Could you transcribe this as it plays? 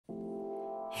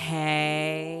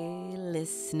Hey,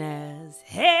 listeners.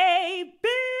 Hey,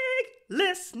 big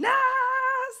listeners.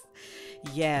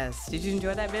 Yes. Did you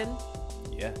enjoy that, Ben?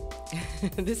 Yeah.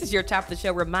 This is your top of the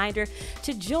show reminder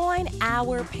to join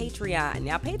our Patreon.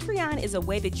 Now, Patreon is a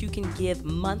way that you can give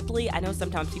monthly. I know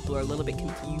sometimes people are a little bit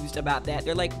confused about that.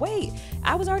 They're like, wait,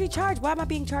 I was already charged. Why am I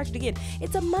being charged again?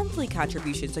 It's a monthly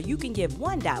contribution. So you can give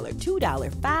 $1,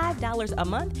 $2, $5 a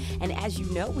month. And as you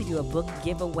know, we do a book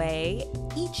giveaway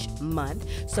each month.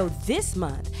 So this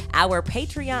month, our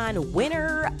Patreon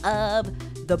winner of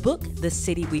the book, The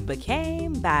City We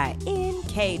Became by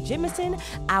N.K. Jemisin.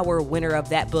 Our winner of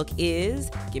that book is,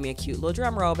 give me a cute little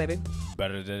drum roll, baby.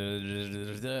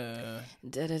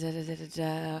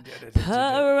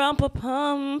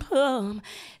 Pum-pum-pum.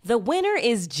 The winner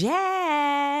is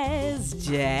Jazz.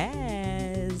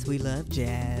 Jazz. We love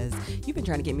jazz. You've been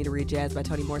trying to get me to read Jazz by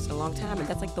Toni Morrison a long time, and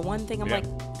that's like the one thing I'm like,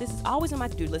 this is always on my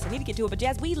to-do list. I need to get to it. But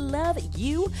Jazz, we love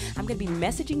you. I'm going to be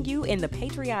messaging you in the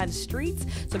Patreon streets,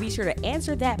 so be sure to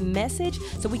answer that message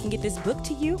so we can get this book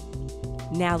to you.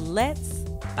 Now let's,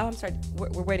 I'm sorry,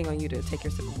 we're waiting on you to take your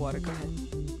sip of water. Go ahead.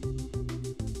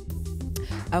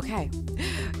 Okay.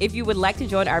 If you would like to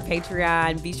join our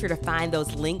Patreon, be sure to find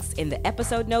those links in the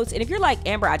episode notes. And if you're like,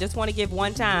 Amber, I just want to give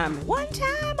one time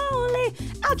only,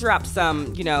 I'll drop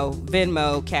some,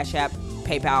 Venmo, Cash App,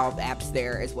 PayPal apps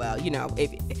there as well.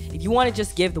 If you want to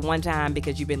just give the one time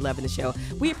because you've been loving the show,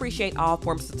 we appreciate all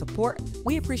forms of support.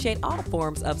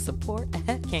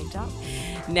 Can't talk.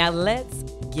 Now let's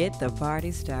get the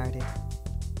party started.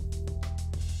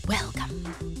 Welcome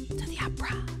to the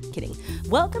opera. Kidding.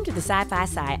 Welcome to the Sci-Fi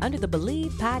Sci under the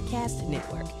Believe Podcast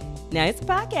Network. Now, it's a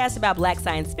podcast about Black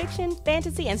science fiction,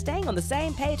 fantasy, and staying on the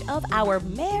same page of our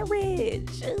marriage.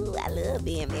 Ooh, I love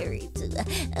being married to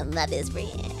my best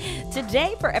friend.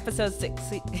 Today for episode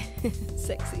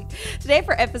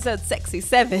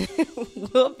 67,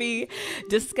 we'll be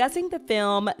discussing the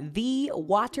film The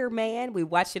Waterman. We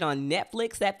watched it on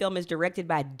Netflix. That film is directed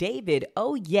by David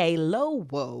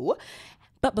Oyelowo.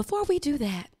 But before we do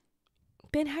that,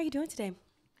 Ben, how are you doing today?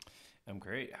 I'm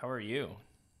great. How are you?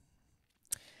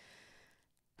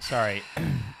 Sorry.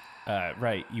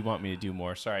 Right. You want me to do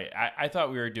more. Sorry. I thought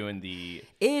we were doing the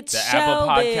Apple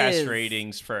Podcast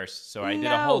ratings first. So I did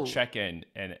a whole check-in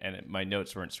and my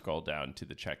notes weren't scrolled down to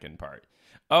the check-in part.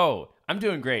 Oh, I'm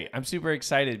doing great. I'm super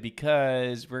excited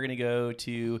because we're going to go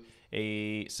to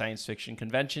a science fiction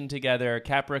convention together,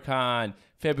 Capricon,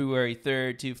 February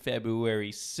 3rd to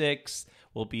February 6th.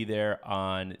 We'll be there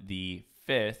on the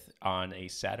 5th on a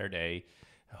Saturday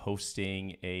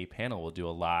hosting a panel. We'll do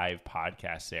a live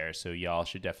podcast there, so y'all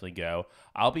should definitely go.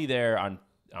 I'll be there on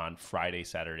Friday,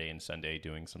 Saturday, and Sunday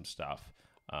doing some stuff,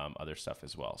 other stuff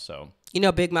as well. So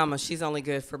Big Mama, she's only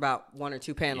good for about one or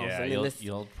two panels. Yeah,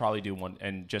 you'll probably do one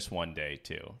and just one day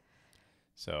too.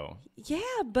 So yeah,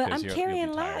 but I'm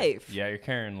carrying life. Yeah, you're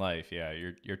carrying life. Yeah,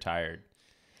 you're tired.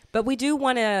 But we do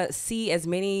want to see as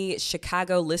many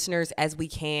Chicago listeners as we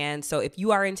can. So if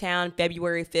you are in town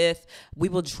February 5th, we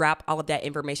will drop all of that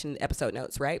information in the episode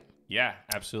notes, right? Yeah,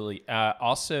 absolutely.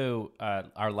 Also,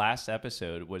 our last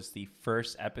episode was the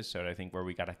first episode, I think, where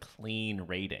we got a clean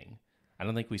rating. I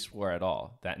don't think we swore at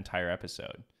all that entire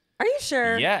episode. Are you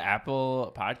sure? Yeah,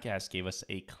 Apple Podcast gave us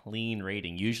a clean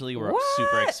rating. Usually we're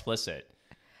super explicit.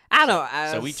 I don't know.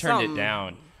 So we turned it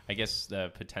down. I guess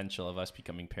the potential of us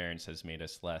becoming parents has made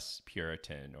us less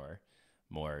Puritan or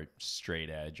more straight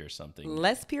edge or something.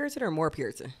 Less Puritan or more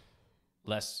Puritan?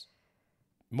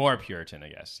 More Puritan, I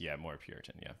guess. Yeah, more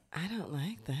Puritan, yeah. I don't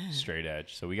like that. Straight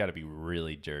edge. So we got to be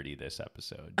really dirty this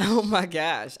episode. Oh my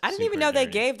gosh. I didn't even know they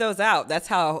gave those out. That's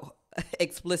how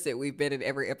explicit we've been in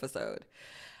every episode.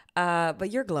 But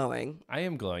you're glowing. I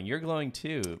am glowing. You're glowing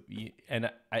too.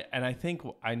 And I think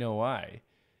I know why.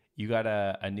 You got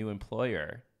a new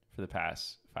employer for the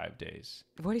past 5 days.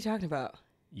 What are you talking about?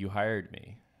 You hired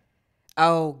me.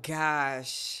 Oh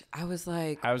gosh. I was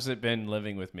like, how's it been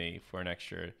living with me for an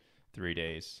extra 3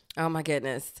 days? Oh my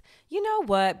goodness. You know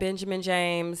what, Benjamin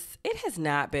James? It has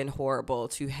not been horrible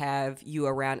to have you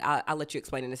around. I'll let you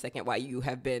explain in a second why you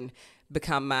have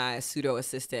become my pseudo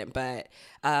assistant. But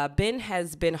Ben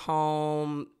has been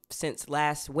home since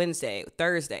last Wednesday,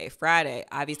 Thursday, Friday,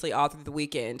 obviously all through the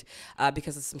weekend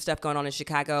because of some stuff going on in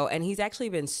Chicago. And he's actually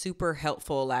been super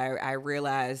helpful. I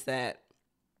realized that,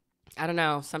 I don't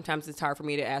know, sometimes it's hard for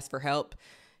me to ask for help,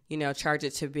 charge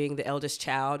it to being the eldest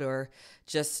child or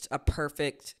just a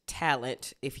perfect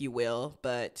talent, if you will.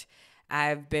 But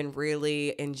I've been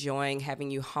really enjoying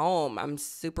having you home. I'm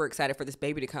super excited for this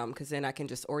baby to come because then I can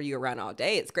just order you around all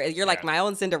day. It's great. You're like my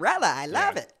own Cinderella. I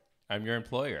love it. I'm your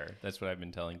employer. That's what I've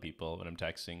been telling people when I'm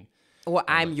texting. Well,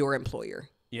 I'm your employer.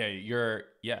 Yeah,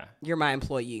 You're my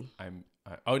employee.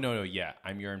 Oh no, yeah,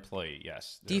 I'm your employee.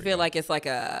 Yes. Do you feel like it's like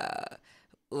a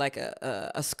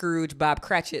Scrooge Bob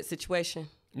Cratchit situation?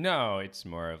 No, it's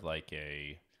more of like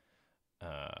a,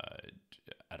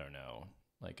 I don't know,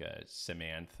 like a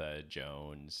Samantha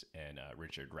Jones and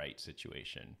Richard Wright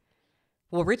situation.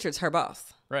 Well, Richard's her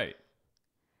boss. Right.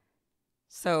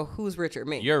 So who's Richard?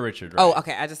 Me. You're Richard Wright. Oh,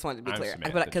 okay. I just wanted to be clear.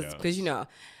 Because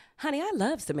Honey, I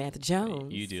love Samantha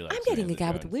Jones. You do like I'm Samantha dating a guy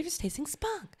Jones. with the weirdest tasting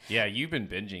spunk. Yeah, you've been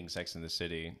binging Sex in the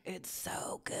City. It's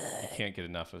so good. You can't get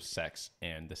enough of Sex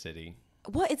and the City.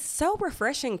 Well, it's so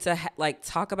refreshing to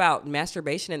talk about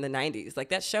masturbation in the 90s. Like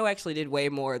that show actually did way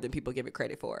more than people give it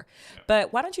credit for. Yeah.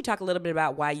 But why don't you talk a little bit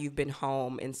about why you've been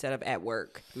home instead of at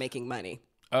work making money?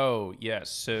 Oh,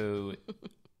 yes. So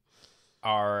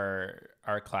our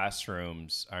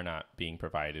classrooms are not being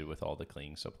provided with all the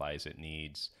cleaning supplies it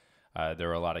needs. There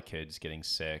were a lot of kids getting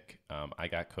sick. I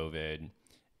got COVID.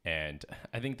 And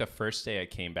I think the first day I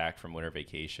came back from winter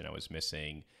vacation, I was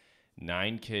missing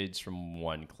 9 kids from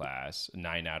one class,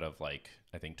 9 out of I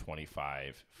think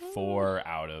 25, 4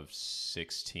 out of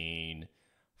 16,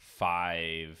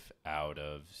 5 out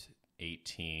of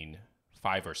 18,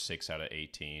 5 or 6 out of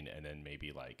 18, and then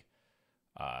maybe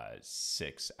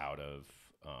 6 out of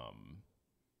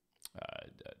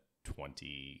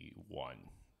 21.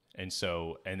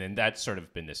 And then that's sort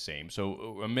of been the same.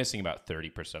 So I'm missing about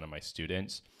 30% of my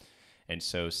students. And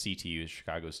so CTU,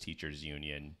 Chicago's Teachers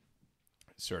Union,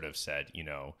 sort of said,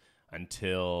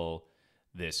 until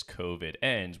this COVID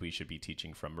ends, we should be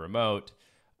teaching from remote.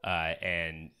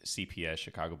 And CPS,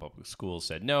 Chicago Public Schools,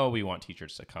 said, no, we want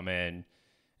teachers to come in.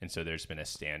 And so there's been a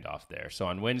standoff there. So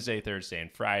on Wednesday, Thursday,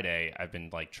 and Friday, I've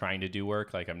been trying to do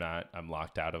work. I'm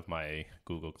locked out of my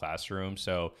Google Classroom.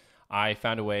 So I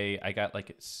found a way. I got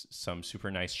some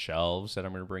super nice shelves that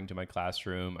I'm going to bring to my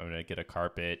classroom. I'm going to get a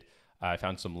carpet. I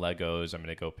found some Legos I'm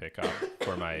going to go pick up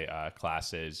for my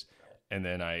classes. And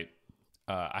then I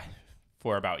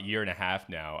for about a year and a half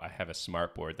now, I have a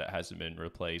smart board that hasn't been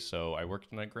replaced. So I worked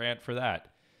on a grant for that.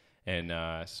 And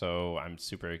so I'm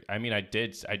super, I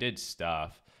did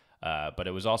stuff, but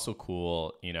it was also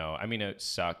cool. It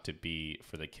sucked to be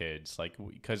for the kids,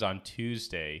 because on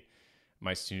Tuesday,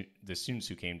 the students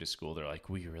who came to school, they're like,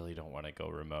 we really don't want to go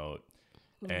remote.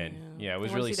 And it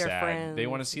was really sad. They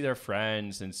want to see their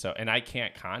friends. And I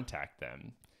can't contact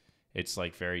them. It's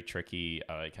very tricky.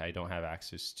 I don't have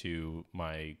access to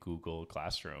my Google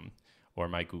Classroom or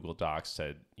my Google Docs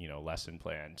to, lesson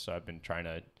plan. So I've been trying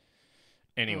to,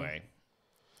 anyway.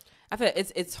 I feel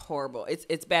it's horrible.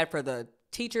 It's bad for the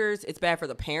teachers. It's bad for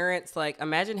the parents.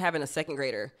 Imagine having a second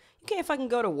grader. You can't fucking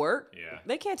go to work. Yeah.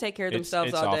 They can't take care of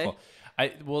themselves all awful.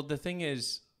 day. Well, the thing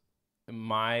is,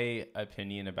 my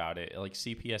opinion about it,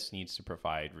 CPS needs to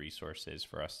provide resources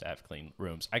for us to have clean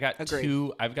rooms. I've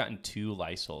gotten 2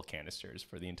 Lysol canisters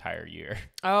for the entire year.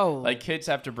 Oh. Kids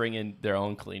have to bring in their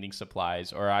own cleaning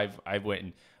supplies, or I've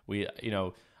went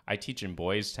and I teach in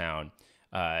Boys Town.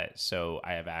 So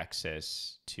I have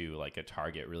access to a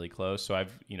Target really close. So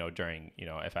I've, during,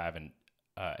 if I have an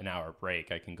hour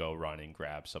break, I can go run and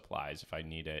grab supplies if I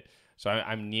need it. So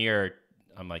I'm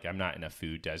not in a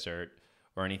food desert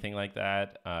or anything like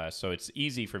that. So it's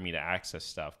easy for me to access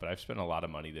stuff, but I've spent a lot of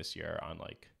money this year on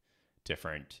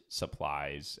different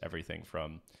supplies, everything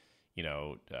from,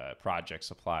 project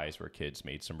supplies where kids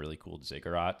made some really cool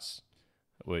ziggurats,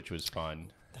 which was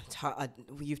fun.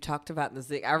 You've talked about the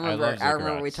zig. I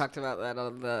remember we talked about that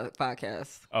on the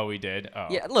podcast. Oh, we did. Oh,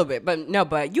 yeah, a little bit,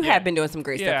 but you have been doing some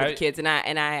great stuff with the kids, and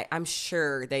I'm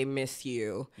sure they miss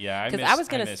you. Yeah, because I was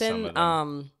gonna send.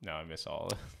 No, I miss all of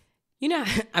them.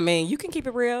 You can keep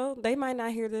it real. They might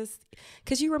not hear this.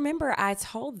 Because you remember I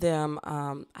told them,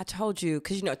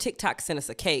 because, TikTok sent us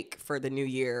a cake for the new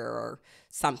year or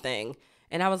something.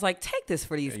 And I was like, take this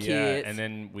for these kids. Yeah, and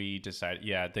then we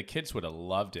decided, the kids would have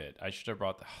loved it. I should have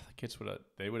brought the kids would have.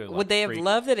 Would they have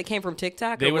loved that it came from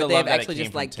TikTok? They would have actually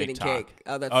just getting cake?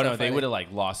 Oh, no, they would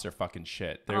have lost their fucking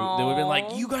shit. They would have been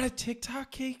like, you got a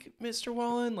TikTok cake, Mr.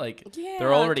 Wallin?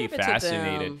 They're already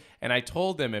fascinated. And I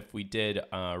told them if we did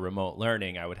remote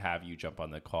learning, I would have you jump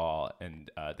on the call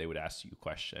and they would ask you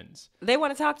questions. They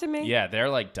want to talk to me? Yeah,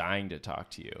 they're dying to talk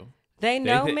to you. They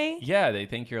know me? Yeah, they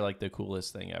think you're the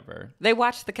coolest thing ever. They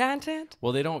watch the content?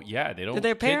 Well, they don't. Yeah, they don't. Do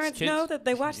their parents know that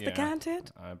they watch the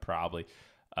content? Probably.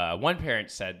 One parent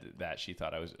said that she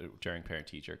thought I was, during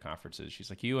parent-teacher conferences,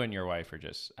 she's like, you and your wife are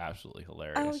just absolutely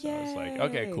hilarious. Oh, so I was like,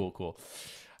 okay, cool.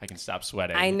 I can stop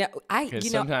sweating. I know. Because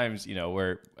sometimes,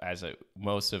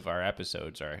 most of our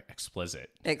episodes are explicit.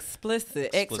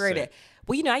 X-rated.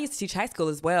 Well, I used to teach high school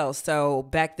as well. So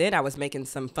back then I was making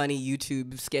some funny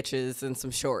YouTube sketches and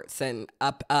some shorts, and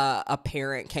a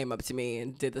parent came up to me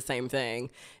and did the same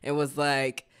thing and was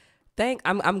like,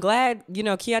 I'm glad,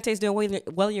 Keontae's doing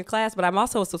well in your class, but I'm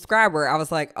also a subscriber. I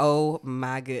was like, oh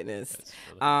my goodness.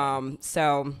 Really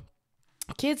so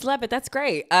kids love it. That's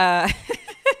great.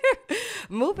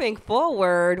 Moving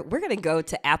forward, we're going to go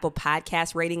to Apple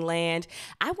Podcast Rating Land.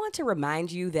 I want to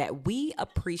remind you that we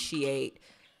appreciate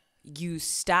you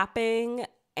stopping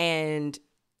and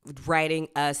writing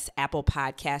us Apple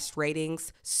Podcast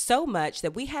ratings so much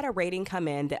that we had a rating come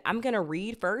in that I'm going to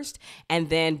read first, and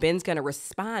then Ben's going to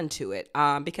respond to it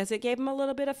because it gave him a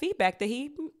little bit of feedback that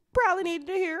he probably needed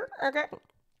to hear. Okay.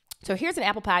 So here's an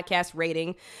Apple Podcast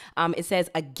rating. It says,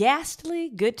 a ghastly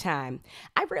good time.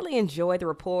 I really enjoy the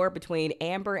rapport between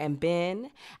Amber and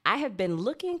Ben. I have been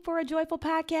looking for a joyful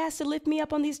podcast to lift me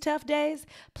up on these tough days.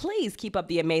 Please keep up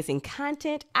the amazing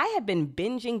content. I have been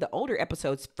binging the older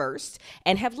episodes first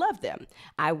and have loved them.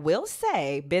 I will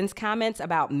say Ben's comments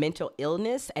about mental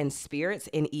illness and spirits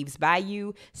in Eve's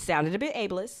Bayou sounded a bit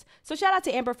ableist. So shout out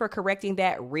to Amber for correcting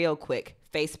that real quick.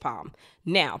 Facepalm.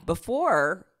 Now,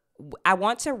 I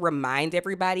want to remind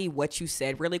everybody what you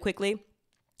said really quickly.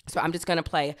 So I'm just going to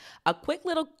play a quick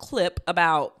little clip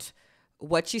about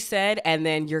what you said, and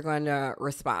then you're going to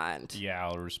respond. Yeah,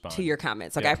 I'll respond to your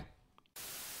comments. Okay. Yeah.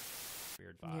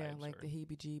 Weird vibes. Yeah, like the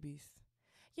heebie-jeebies.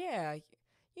 Yeah.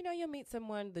 You'll meet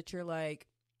someone that you're like,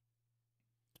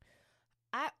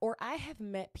 I have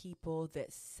met people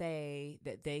that say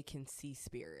that they can see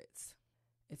spirits.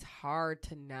 It's hard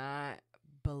to not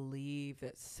believe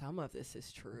that some of this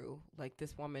is true. Like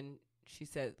this woman, she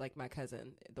said, like my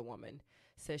cousin, the woman,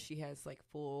 says she has like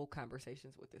full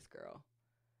conversations with this girl.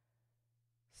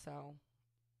 So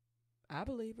I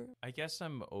believe her. I guess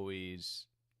I'm always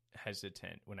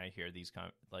hesitant when I hear these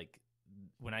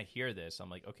when I hear this,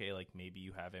 I'm like, okay, like maybe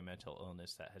you have a mental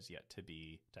illness that has yet to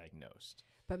be diagnosed.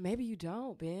 But maybe you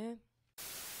don't, Ben.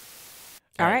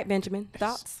 All right, Benjamin,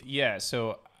 thoughts? Yeah,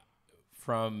 so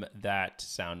from that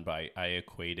soundbite, I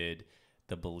equated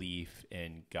the belief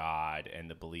in God and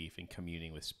the belief in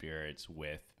communing with spirits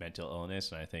with mental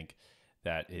illness. And I think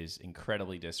that is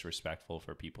incredibly disrespectful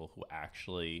for people who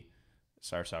actually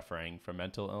are suffering from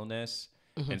mental illness.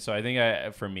 Mm-hmm. And so I think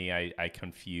I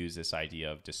confuse this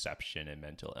idea of deception and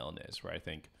mental illness, where I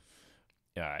think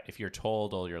if you're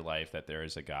told all your life that there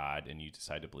is a God and you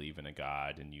decide to believe in a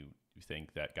God and you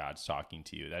think that God's talking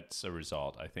to you, that's a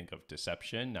result, I think, of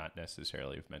deception, not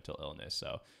necessarily of mental illness.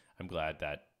 So I'm glad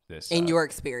that this... In your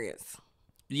experience.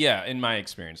 Yeah, in my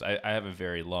experience. I have a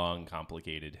very long,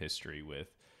 complicated history with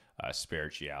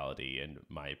spirituality and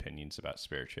my opinions about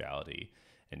spirituality.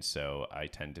 And so I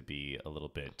tend to be a little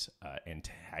bit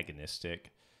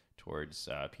antagonistic towards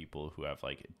people who have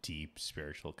like deep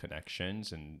spiritual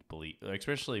connections and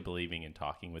especially believing in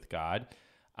talking with God.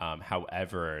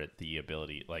 However, the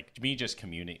ability, like me just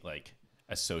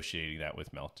associating that with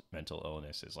mental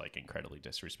illness is like incredibly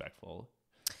disrespectful.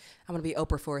 I'm going to be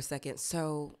Oprah for a second.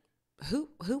 So who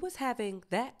was having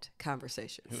that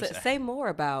conversation? Say more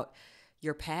about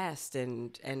your past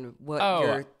and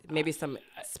what maybe some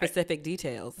specific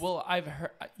details. Well, I've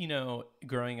heard,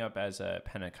 growing up as a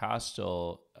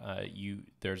Pentecostal,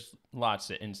 there's lots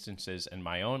of instances in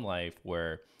my own life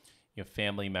where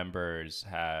family members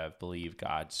have believed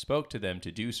God spoke to them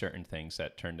to do certain things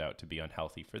that turned out to be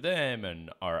unhealthy for them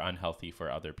and are unhealthy for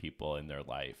other people in their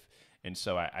life. And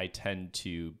so I tend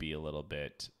to be a little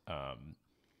bit,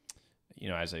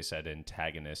 as I said,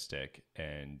 antagonistic.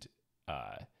 And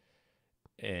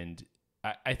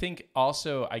I think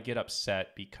also I get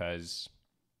upset because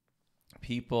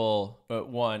people,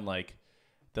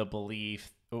 the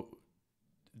belief,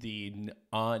 the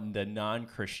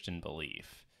non-Christian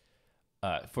belief.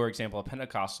 For example, a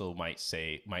Pentecostal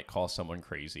might call someone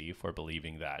crazy for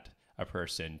believing that a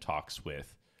person talks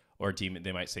with or demon.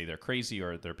 They might say they're crazy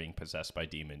or they're being possessed by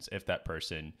demons if that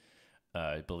person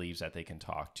believes that they can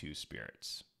talk to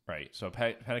spirits, right? So a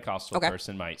Pentecostal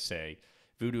person might say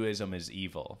voodooism is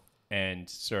evil, and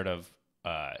sort of,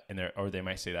 or they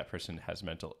might say that person has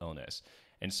mental illness.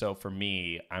 And so for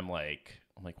me, I'm like,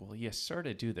 well, you sort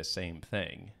of do the same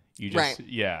thing. You just,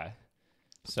 yeah.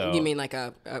 So you mean like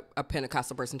a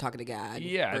Pentecostal person talking to God?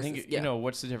 Yeah, versus, I think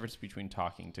what's the difference between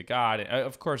talking to God? And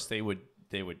of course, they would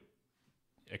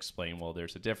explain, well,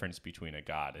 there's a difference between a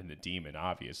God and a demon,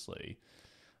 obviously,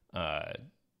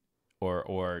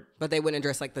 or. But they wouldn't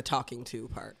address like the talking to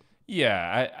part.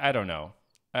 Yeah, I don't know.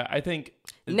 I think.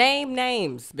 Name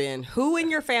names, Ben. Who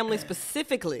in your family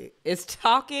specifically is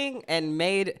talking and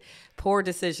made poor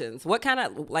decisions? What kind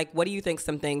of, what do you think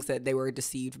some things that they were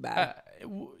deceived by?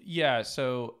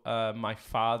 So my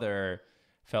father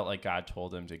felt like God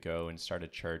told him to go and start a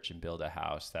church and build a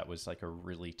house. That was like a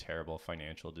really terrible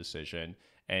financial decision.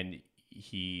 And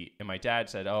my dad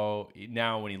said, oh,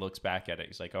 now when he looks back at it,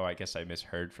 he's like, oh, I guess I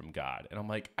misheard from God. And I'm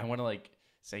like, I want to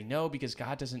say no, because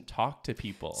God doesn't talk to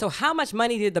people. So how much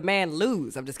money did the man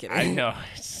lose? I'm just kidding. I know.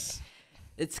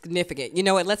 It's significant. You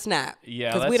know what? Let's not.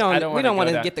 Yeah, because we don't want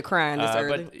to get the crying this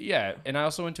early. But yeah, and I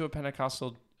also went to a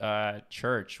Pentecostal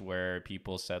church where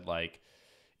people said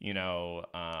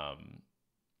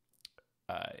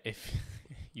if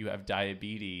you have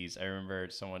diabetes, I remember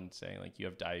someone saying you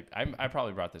have diabetes. I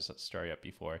probably brought this story up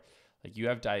before. You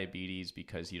have diabetes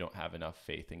because you don't have enough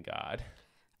faith in God.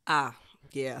 Ah,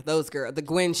 yeah, those girls, the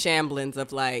Gwen Shamblins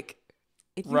of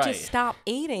if you just stop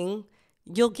eating,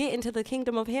 you'll get into the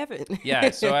kingdom of heaven. Yeah,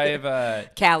 so I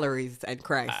have calories and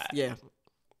Christ.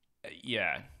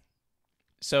 Yeah.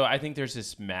 So I think there's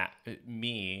this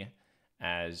me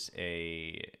as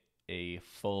a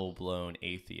full-blown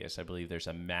atheist. I believe there's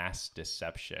a mass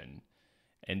deception,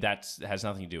 and that has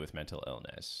nothing to do with mental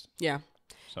illness. Yeah.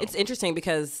 So. It's interesting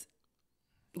because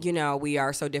we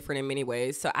are so different in many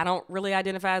ways. So I don't really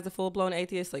identify as a full-blown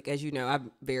atheist. As you know,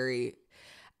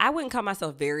 I wouldn't call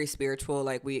myself very spiritual.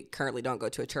 We currently don't go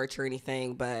to a church or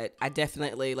anything, but I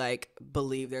definitely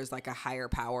believe there's a higher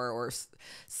power or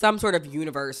some sort of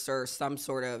universe or some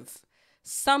sort of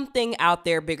something out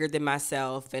there bigger than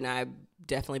myself. And I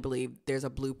definitely believe there's a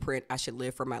blueprint I should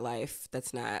live for my life.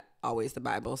 That's not always the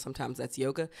Bible. Sometimes that's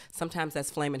yoga. Sometimes that's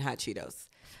flaming hot Cheetos.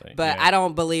 But yeah. I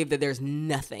don't believe that there's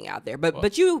nothing out there.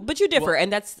 But you differ,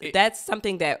 and that's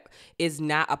something that is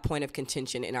not a point of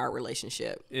contention in our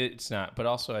relationship. It's not. But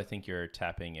also, I think you're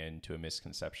tapping into a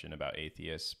misconception about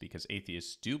atheists, because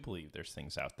atheists do believe there's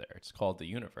things out there. It's called the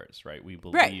universe, right? We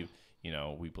believe. Right.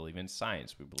 We believe in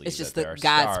science. We believe it's just that there are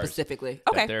God stars, specifically.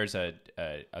 Okay. That there's a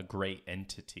great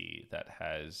entity that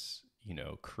has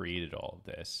created all of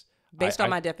this. Based on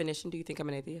my definition, do you think I'm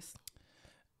an atheist?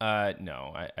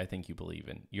 No, I think you believe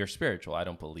you're spiritual. I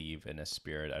don't believe in a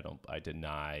spirit. I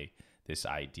deny this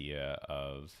idea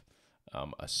of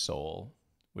a soul,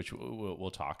 which we'll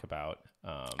talk about.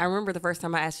 I remember the first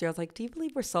time I asked you, I was like, do you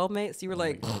believe we're soulmates? You were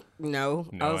like, no.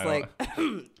 I was like,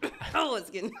 oh,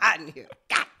 it's getting hot in here.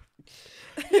 God.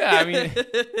 Yeah, I mean,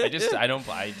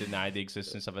 I deny the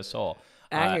existence of a soul.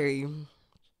 I hear you.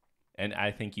 And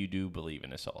I think you do believe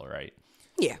in a soul, right?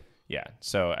 Yeah. Yeah,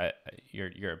 so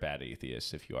you're a bad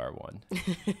atheist if you are one.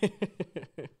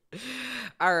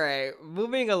 All right,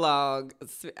 moving along.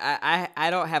 I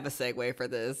don't have a segue for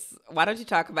this. Why don't you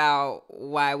talk about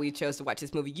why we chose to watch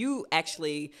this movie? You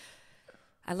actually,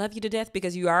 I love you to death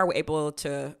because you are able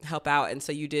to help out, and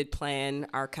so you did plan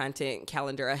our content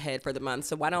calendar ahead for the month.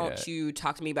 So why don't you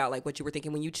talk to me about what you were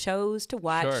thinking when you chose to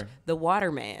watch The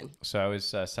Waterman? So I was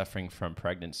suffering from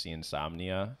pregnancy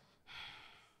insomnia.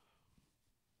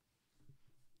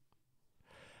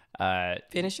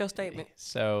 Finish your statement.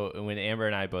 So when Amber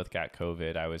and I both got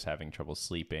COVID, I was having trouble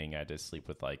sleeping. I had to sleep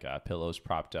with pillows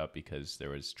propped up because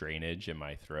there was drainage in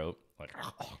my throat.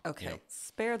 Okay,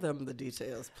 spare them the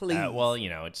details, please. Well,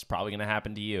 it's probably going to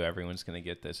happen to you. Everyone's going to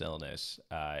get this illness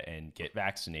and get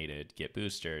vaccinated, get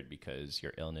boosted, because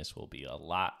your illness will be a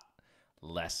lot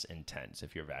less intense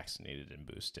if you're vaccinated and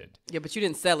boosted. Yeah, but you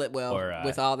didn't sell it well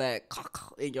with all that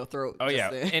in your throat. Oh, yeah.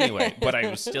 Anyway, but I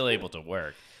was still able to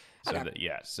work. So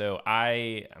okay. So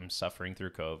I am suffering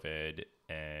through COVID,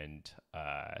 and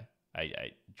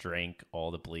I drank all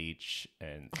the bleach,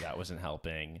 and that wasn't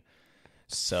helping.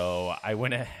 So I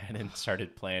went ahead and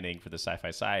started planning for the Sci-Fi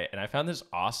Sci, and I found this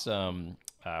awesome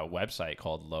website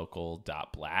called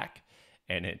local.black,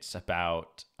 and it's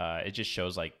about it just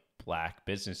shows Black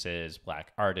businesses,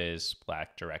 Black artists,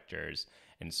 Black directors.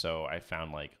 And so I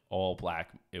found all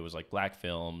Black. It was Black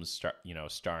films,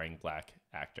 starring Black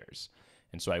actors.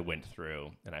 And so I went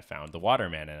through and I found The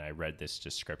Waterman, and I read this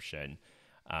description,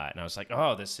 and I was like,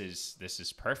 "Oh, this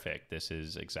is perfect. This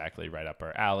is exactly right up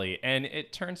our alley." And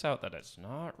it turns out that it's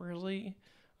not really,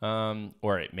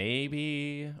 or it may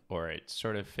be, or it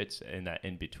sort of fits in that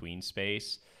in between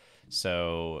space.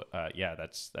 So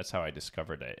that's how I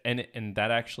discovered it, and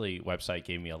that actually website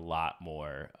gave me a lot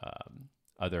more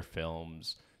other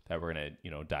films that we're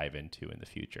gonna dive into in the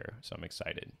future. So I'm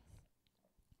excited.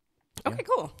 Okay,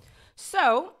 cool.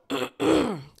 So,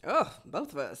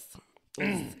 both of us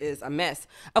is a mess.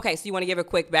 Okay, so you want to give a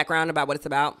quick background about what it's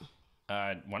about?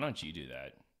 Why don't you do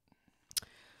that?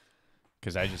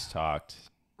 Because I just talked.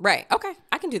 Right. Okay,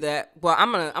 I can do that. Well,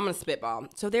 I'm gonna spitball.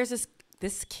 So there's this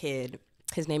this kid,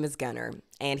 his name is Gunner,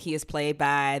 and he is played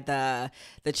by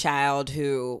the child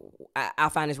who, I'll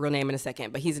find his real name in a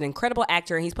second, but he's an incredible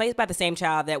actor, and he's played by the same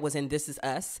child that was in This Is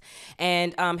Us.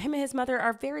 And him and his mother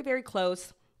are very, very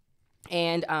close.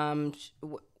 And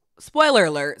spoiler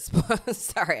alert.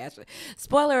 Sorry, Ashley.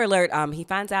 Spoiler alert. He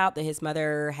finds out that his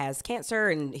mother has cancer,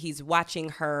 and he's watching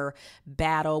her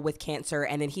battle with cancer.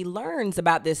 And then he learns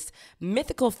about this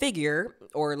mythical figure,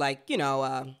 or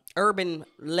urban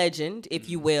legend, if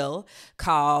you will,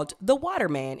 called the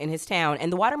Waterman in his town.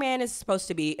 And the Waterman is supposed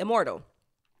to be immortal.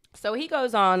 So he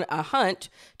goes on a hunt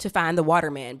to find the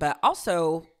Waterman. But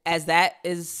also, as that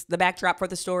is the backdrop for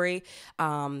the story,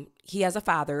 he has a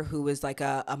father who is like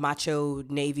a macho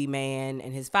Navy man,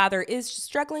 and his father is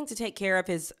struggling to take care of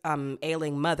his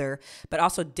ailing mother, but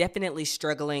also definitely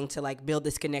struggling to like build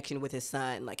this connection with his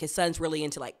son. Like his son's really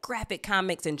into like graphic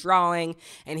comics and drawing,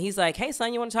 and he's like, "Hey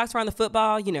son, you want to talk around the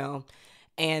football?"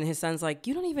 And his son's like,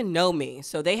 "You don't even know me."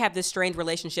 So they have this strained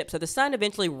relationship. So the son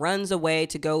eventually runs away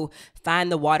to go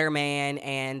find the Waterman,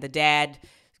 and the dad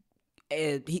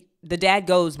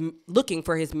goes looking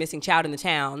for his missing child in the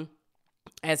town,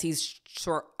 as he's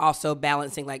also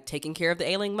balancing like taking care of the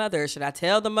ailing mother. Should I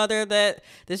tell the mother that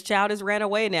this child has ran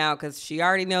away now, because she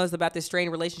already knows about this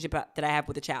strained relationship that I have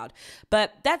with the child?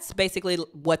 But that's basically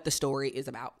what the story is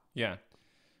about. Yeah.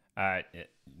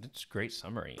 It's a great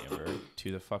summary, Amber.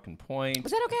 To the fucking point.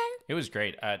 Was that okay? It was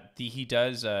great. He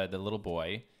does the little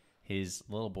boy. His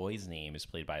little boy's name is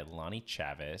played by Lonnie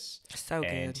Chavis. So good.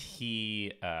 And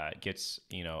he gets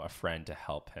a friend to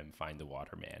help him find the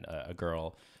Waterman, a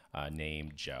girl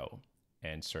named Joe.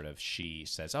 And sort of she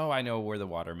says, "Oh, I know where the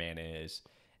Waterman is."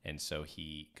 And so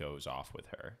he goes off with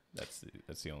her. That's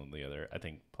the only other, I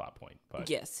think, plot point. But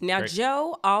yes. Now,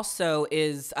 Joe also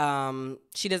is,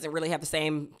 she doesn't really have the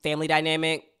same family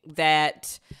dynamic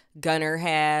that Gunner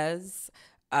has.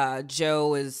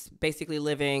 Joe is basically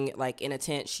living like in a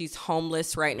tent. She's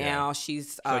homeless right now.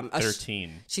 She's like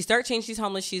 13. She's 13. She's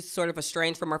homeless. She's sort of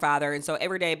estranged from her father. And so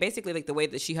every day, basically like the way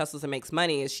that she hustles and makes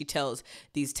money is she tells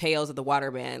these tales of the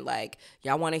Waterman. Like,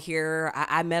 y'all want to hear,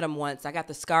 I met him once. I got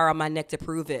the scar on my neck to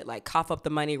prove it. Like, cough up the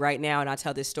money right now and I'll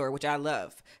tell this story, which I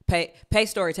love. Pay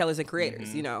storytellers and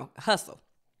creators, hustle.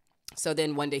 So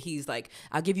then one day he's like,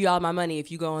 "I'll give you all my money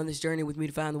if you go on this journey with me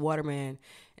to find the Waterman."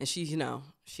 And she,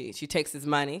 she takes his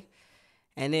money.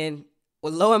 And then,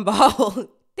 well, lo and behold,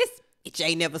 this bitch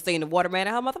ain't never seen the Waterman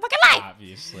in her motherfucking life.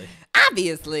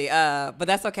 Obviously. But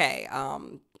that's okay.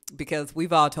 Because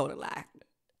we've all told a lie.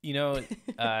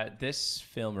 This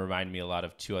film reminded me a lot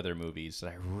of two other movies that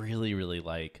I really, really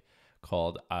like,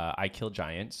 called I Kill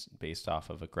Giants, based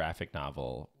off of a graphic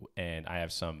novel. And I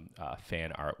have some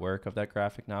fan artwork of that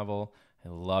graphic novel. I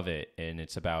love it. And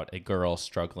it's about a girl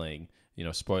struggling,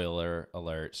 spoiler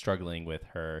alert, struggling with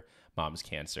her mom's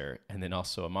cancer. And then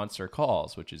also A Monster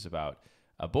Calls, which is about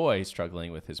a boy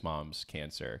struggling with his mom's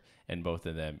cancer. And both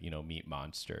of them, meet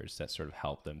monsters that sort of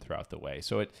help them throughout the way.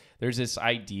 So there's this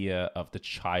idea of the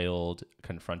child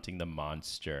confronting the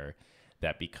monster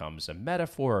that becomes a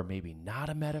metaphor, or maybe not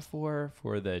a metaphor,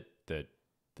 for the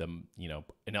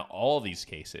in all these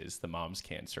cases, the mom's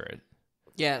cancer.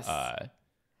 Yes.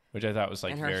 Which I thought was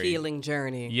like and her healing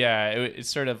journey. Yeah, it's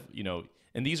sort of,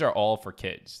 and these are all for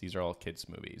kids. These are all kids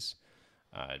movies.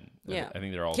 Yeah. I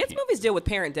think they're all kids movies deal with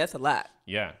parent death a lot.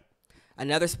 Yeah.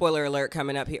 Another spoiler alert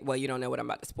coming up here. Well, you don't know what I'm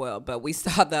about to spoil, but we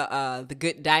saw the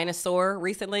Good Dinosaur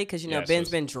recently, because Ben's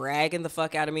been dragging the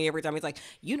fuck out of me every time. He's like,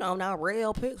 now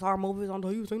real Pixar movies on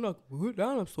you seen the Good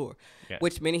Dinosaur,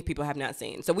 which many people have not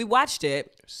seen. So we watched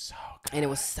it. It was so good. And it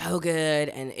was so good,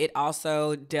 and it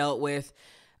also dealt with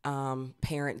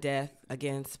parent death.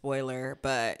 Again, spoiler,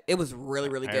 but it was really,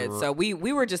 really good. So we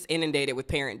were just inundated with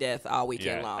parent death all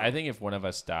weekend long. I think if one of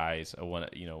us dies,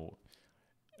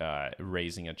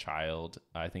 raising a child,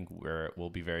 I think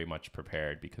we'll be very much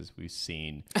prepared, because we've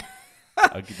seen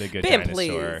the Good Ben,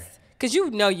 Dinosaur. Because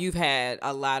you've had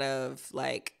a lot of,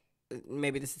 like,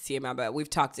 maybe this is TMI, but we've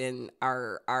talked in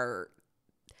our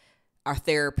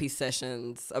therapy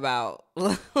sessions about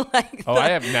like I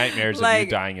have nightmares of you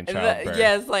dying in childbirth.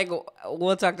 Yes, like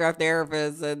we'll talk to our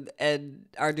therapist, and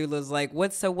our doula's like,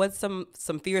 what's some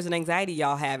fears and anxiety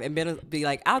y'all have? And Ben will be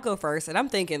like, "I'll go first." And I'm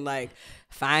thinking like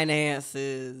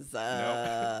finances,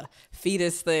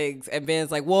 fetus things. And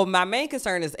Ben's like, "Well, my main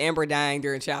concern is Amber dying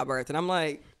during childbirth." And I'm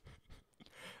like,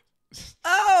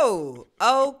 "Oh,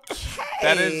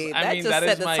 okay." That just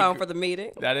set the tone for the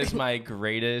meeting. That is my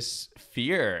greatest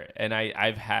fear, and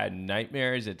I've had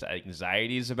nightmares. It's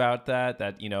anxieties about that.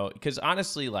 Because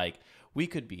honestly, like, we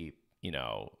could be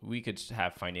we could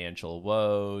have financial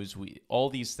woes, all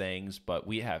these things, but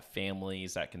we have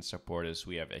families that can support us.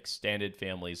 We have extended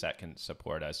families that can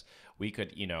support us. We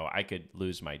could, I could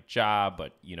lose my job,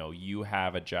 but, you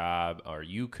have a job, or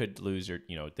you could lose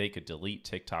they could delete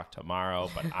TikTok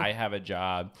tomorrow, but I have a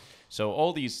job. So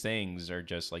all these things are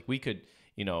just like, we could,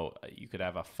 you could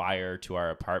have a fire to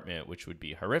our apartment, which would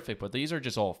be horrific, but these are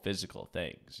just all physical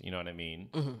things. You know what I mean?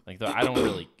 Mm-hmm. Like, I don't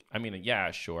really,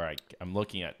 yeah, sure. I'm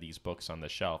looking at these books on the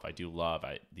shelf. I do love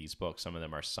these books. Some of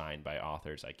them are signed by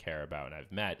authors I care about and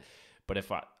I've met. But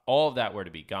if all of that were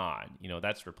to be gone,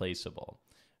 that's replaceable.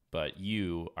 But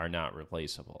you are not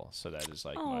replaceable. So that is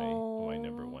like my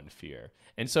number one fear.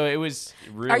 And so it was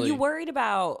really... Are you worried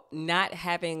about not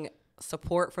having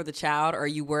support for the child? Or are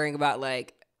you worrying about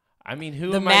like... who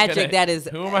am I gonna...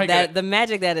 The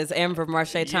magic that is Amber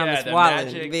Thomas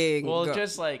Wallin being... Well,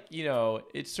 just like,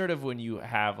 it's sort of when you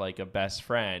have like a best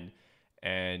friend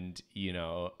and,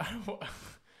 why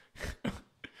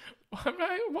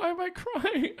am I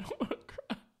crying? I want to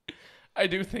cry. I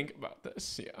do think about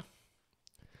this, yeah.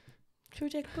 Should we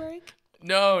take a break?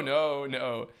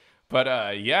 No.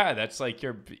 But yeah, that's like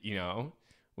your,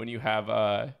 when you have,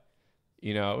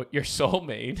 your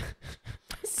soulmate.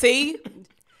 See?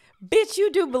 Bitch,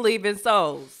 you do believe in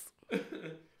souls.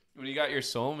 When you got your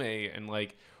soulmate and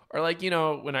like, or like,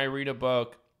 when I read a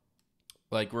book,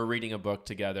 like we're reading a book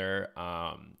together,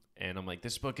 and I'm like,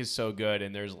 this book is so good,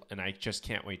 and I just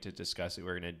can't wait to discuss it.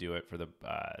 We're gonna do it for the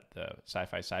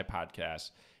Sci-Fi Sci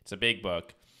podcast. It's a big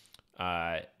book,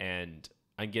 and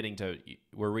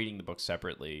we're reading the book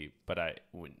separately. But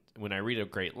when I read a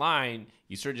great line,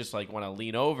 you sort of just like want to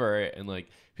lean over and like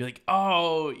be like,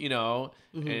 oh,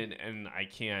 mm-hmm. and I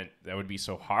can't. That would be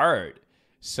so hard.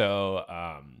 So,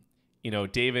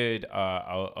 David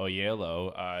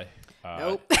Oyelowo.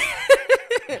 Nope.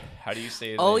 How do you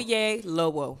say it?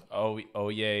 Oyelowo.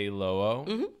 Oyelowo.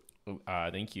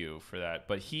 Mm-hmm. Thank you for that.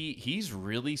 But he's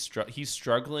really he's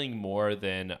struggling more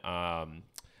than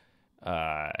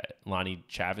Lonnie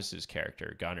Chavez's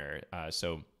character Gunnar.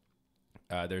 So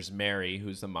there's Mary,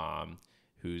 who's the mom,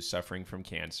 who's suffering from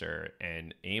cancer,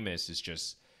 and Amos is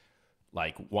just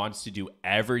like wants to do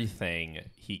everything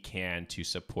he can to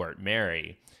support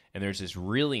Mary. And there's this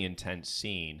really intense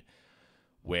scene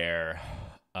where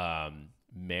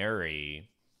Mary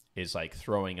is like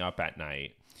throwing up at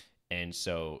night. And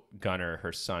so Gunnar,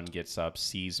 her son, gets up,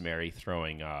 sees Mary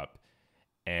throwing up,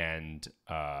 and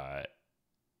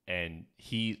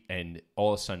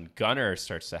all of a sudden Gunnar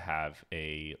starts to have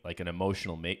an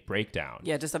emotional breakdown.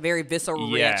 Yeah, just a very visceral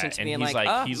reaction to being like,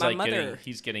 oh, my mother.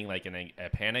 He's getting like a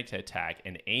panic attack,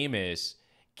 and Amos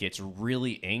gets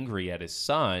really angry at his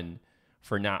son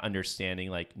for not understanding,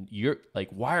 like, you're like,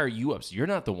 why are you upset? You're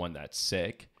not the one that's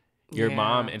sick. Your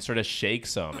mom, and sort of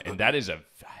shakes him. And that is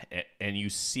and you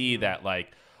see that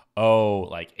like, oh,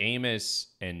 like Amos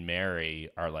and Mary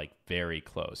are like very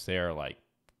close. They are like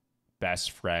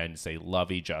best friends. They love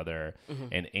each other.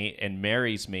 Mm-hmm. And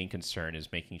Mary's main concern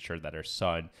is making sure that her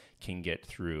son can get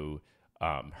through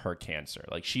her cancer.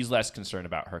 Like, she's less concerned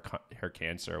about her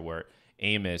cancer, where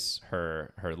Amos,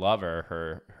 her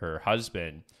lover, her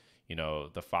husband,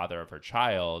 the father of her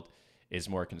child, is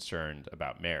more concerned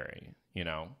about Mary,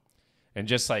 And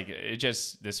just like,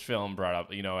 this film brought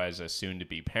up, as a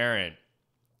soon-to-be parent,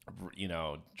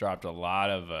 dropped a lot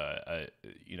of, I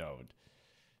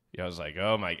was like,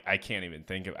 oh my, I don't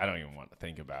even want to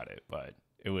think about it. But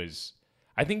it was,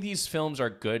 I think these films are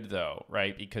good though,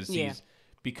 right? Because even,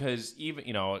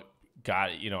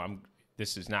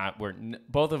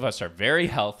 both of us are very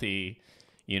healthy.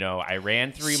 I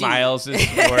ran 3 miles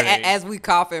this morning. As we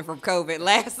coughing from COVID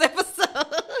last episode.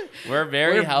 We're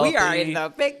very healthy. We are in the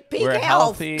peak We're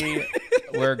health. Healthy.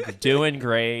 We're doing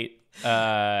great.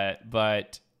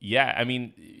 But yeah,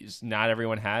 not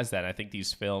everyone has that. I think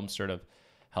these films sort of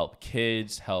help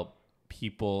kids, help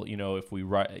people. If we,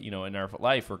 in our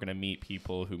life, we're going to meet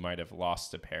people who might have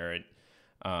lost a parent.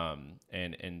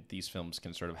 And these films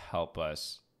can sort of help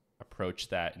us approach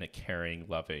that in a caring,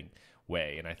 loving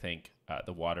way. And I think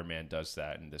The Waterman does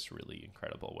that in this really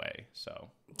incredible way. So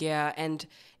yeah, and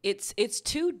it's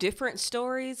 2 different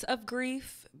stories of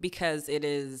grief, because it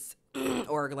is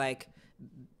or like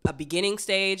a beginning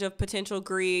stage of potential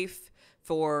grief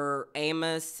for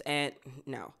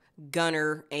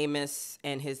Gunnar, Amos,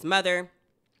 and his mother.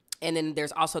 And then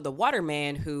there's also the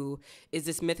Waterman, who is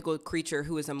this mythical creature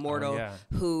who is immortal,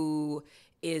 who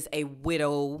is a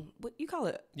widow. What you call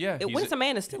it? Yeah. When it's a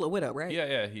man, is still a widow, right?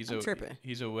 Yeah. I'm tripping.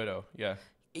 He's a widow. Yeah.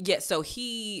 Yeah. So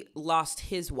he lost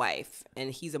his wife,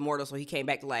 and he's immortal, so he came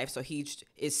back to life. So he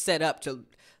is set up to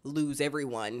lose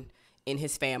everyone in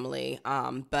his family.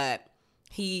 But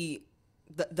he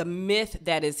the myth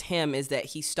that is him is that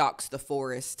he stalks the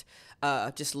forest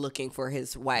just looking for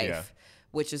his wife,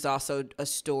 which is also a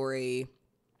story,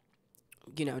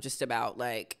 just about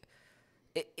like,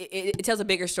 it tells a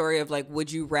bigger story of like,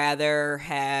 would you rather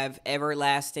have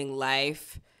everlasting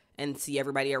life and see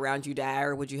everybody around you die,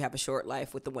 or would you have a short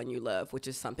life with the one you love, which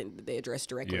is something that they address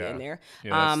directly in there.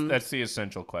 Yeah, that's the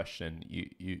essential question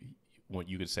what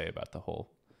you could say about the whole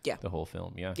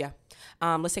film. Yeah.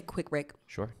 Let's take a quick break.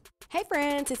 Sure. Hey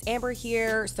friends, it's Amber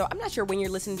here. So I'm not sure when you're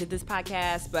listening to this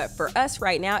podcast, but for us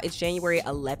right now, it's January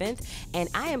 11th, and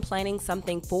I am planning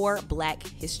something for Black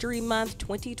History Month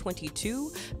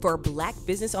 2022 for Black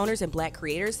business owners and Black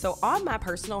creators. So on my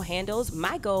personal handles,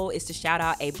 my goal is to shout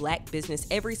out a Black business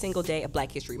every single day of Black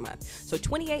History Month. So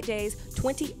 28 days,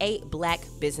 28 Black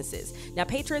businesses. Now,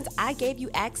 patrons, I gave you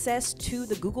access to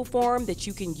the Google form that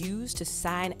you can use to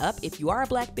sign up if you are a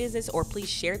Black business, or please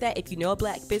share that if you know a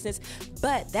Black business.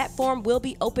 But that form will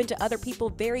be open to other people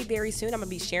very, very soon. I'm going to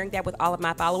be sharing that with all of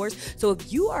my followers. So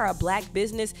if you are a Black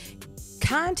business,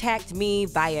 contact me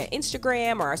via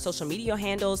Instagram or our social media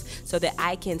handles so that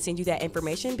I can send you that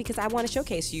information, because I want to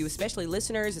showcase you, especially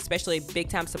listeners, especially big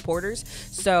time supporters.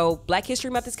 So Black History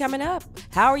Month is coming up.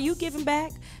 How are you giving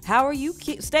back? How are you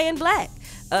staying Black?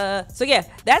 So yeah,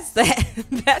 that's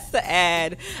the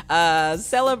ad.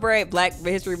 Celebrate Black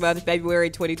History Month, February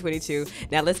 2022.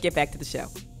 Now let's get back to the show.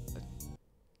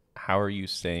 How are you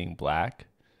staying Black?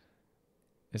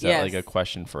 Is that like a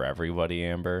question for everybody,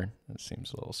 Amber? That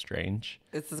seems a little strange.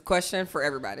 It's a question for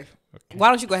everybody. Okay. Why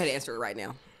don't you go ahead and answer it right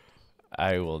now?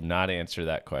 I will not answer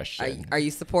that question. Are you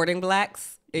supporting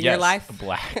Blacks in your life?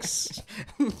 Blacks.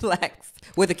 Blacks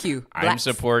with a Q. Blacks. I'm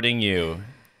supporting you.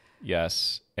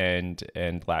 Yes, and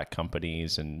Black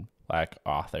companies and Black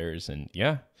authors, and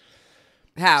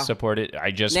How? Support it.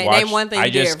 I just name one thing. I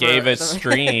just gave a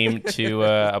stream to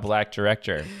a Black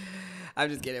director. I'm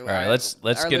just kidding. All right, let's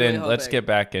get in. Let's get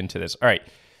back into this. All right,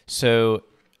 so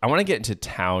I want to get into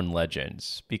town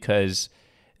legends, because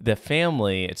the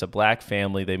family, it's a Black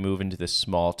family. They move into this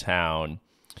small town,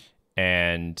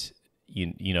 and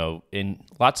you know, in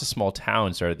lots of small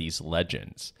towns there are these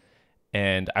legends.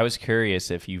 And I was curious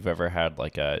if you've ever had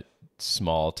like a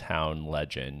small town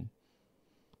legend.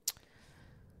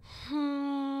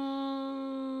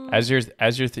 As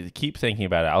you're keep thinking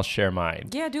about it, I'll share mine.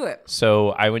 Yeah, do it. So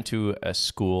I went to a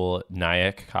school,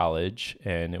 Nyack College,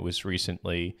 and it was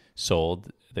recently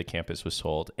sold. The campus was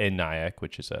sold in Nyack,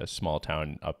 which is a small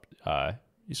town up,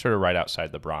 sort of right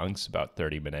outside the Bronx, about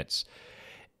 30 minutes.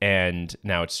 And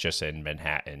now it's just in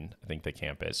Manhattan, I think, the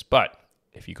campus. But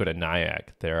if you go to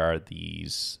Nyack, there are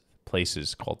these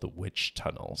places called the witch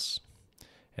tunnels.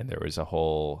 And there was a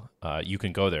whole, you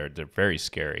can go there. They're very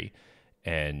scary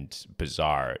and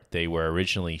bizarre. They were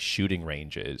originally shooting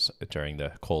ranges during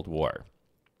the Cold War.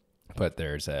 But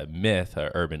there's a myth,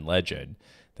 an urban legend,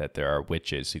 that there are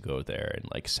witches who go there and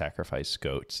like sacrifice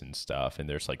goats and stuff. And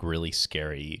there's like really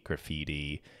scary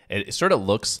graffiti. It sort of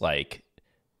looks like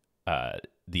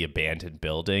the abandoned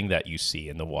building that you see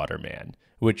in The Waterman,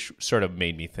 which sort of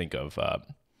made me think of,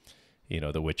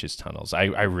 the witches' tunnels.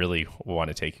 I really want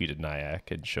to take you to Nyack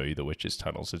and show you the witches'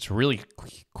 tunnels. It's a really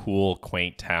cool,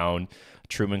 quaint town.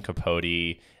 Truman Capote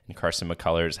and Carson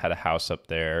McCullers had a house up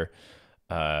there.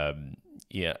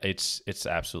 It's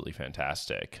absolutely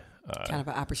fantastic. Kind of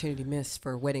an opportunity missed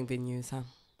for wedding venues, huh?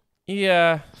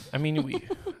 Yeah, I mean,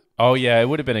 oh yeah, it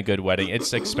would have been a good wedding.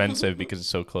 It's expensive because it's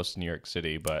so close to New York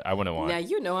City, but I wouldn't want.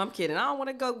 Now I'm kidding. I don't want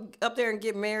to go up there and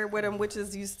get married where them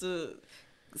witches used to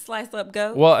slice up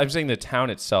goats. Well, I'm saying the town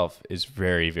itself is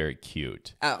very, very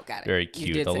cute. Oh, got it. Very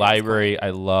cute. The library,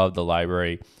 I love the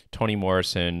library. Toni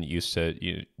Morrison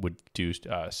would do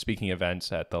speaking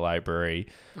events at the library.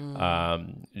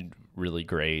 Really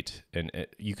great. And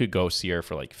you could go see her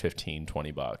for like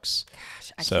 $15-20. Gosh,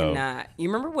 I cannot. You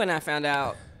remember when I found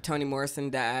out Toni Morrison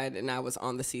died and I was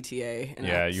on the CTA and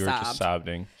I you were just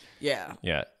sobbing. Yeah.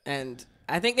 Yeah. And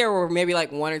I think there were maybe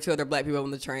like one or two other Black people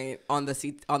on the train, on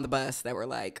the bus that were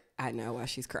like, I know why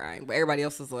she's crying. But everybody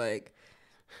else was like,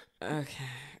 okay.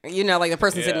 Like the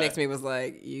person sitting next to me was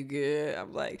like, you good?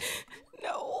 I'm like,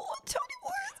 no, Toni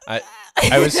Morrison.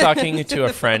 I was talking to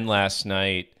a friend last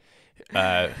night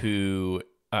who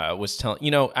was telling,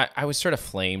 I was sort of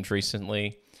flamed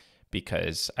recently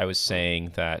because I was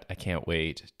saying that I can't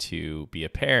wait to be a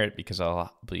parent because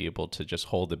I'll be able to just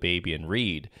hold the baby and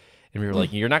read. And we were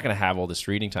like, you're not going to have all this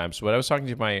reading time. So I was talking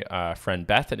to my friend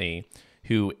Bethany,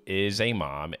 who is a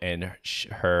mom, and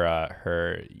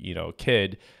her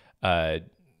kid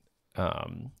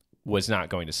was not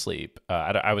going to sleep.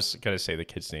 I was going to say the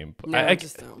kid's name. No,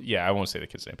 I won't say the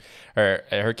kid's name.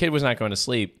 Her kid was not going to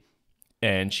sleep,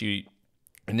 and she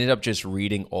ended up just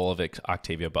reading all of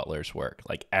Octavia Butler's work,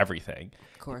 like everything.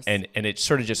 Of course. And it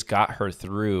sort of just got her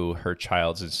through her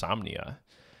child's insomnia.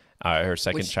 Her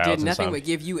second child's did nothing insomnia. but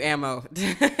give you ammo.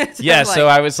 Yeah, so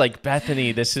I was like,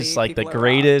 Bethany, this is like the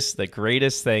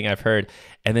greatest thing I've heard.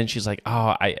 And then she's like,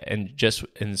 and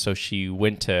so she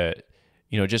went to,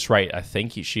 just write a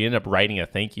thank you. She ended up writing a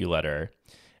thank you letter,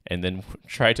 and then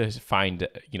tried to find,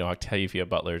 Octavia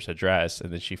Butler's address.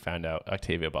 And then she found out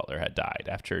Octavia Butler had died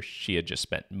after she had just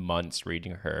spent months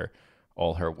reading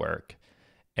all her work.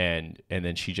 And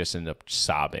then she just ended up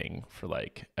sobbing for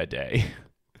like a day.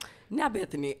 Now,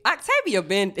 Bethany, Octavia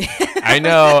been. I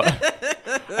know,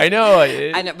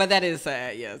 but that is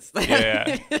sad. Yes.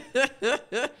 Yeah.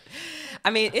 I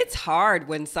mean, it's hard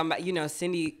when somebody,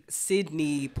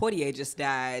 Sidney Poitier just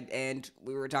died, and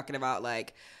we were talking about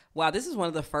like, wow, this is one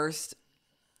of the first.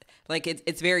 Like,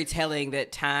 it's very telling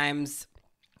that times,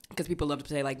 because people love to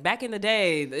say like, back in the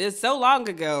day, it's so long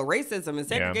ago, racism and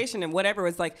segregation and whatever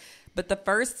was like, but the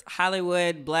first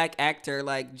Hollywood black actor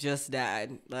like just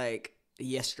died like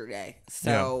yesterday.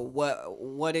 So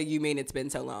what do you mean it's been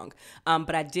so long?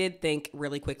 But I did think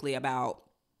really quickly about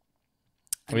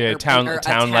town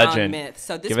legend myth.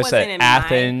 So this Give us wasn't in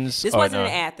Athens. This wasn't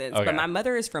in Athens, okay. but my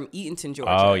mother is from Eatonton,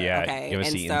 Georgia. Oh yeah, okay. Give us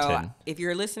and Eatonton. So if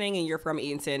you're listening and you're from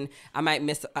Eatonton, I might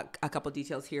miss a couple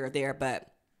details here or there, but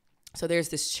so there's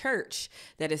this church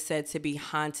that is said to be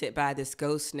haunted by this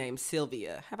ghost named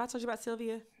Sylvia. Have I told you about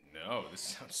Sylvia? No, this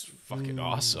sounds fucking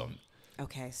awesome.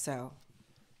 Okay, so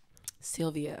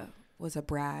Sylvia was a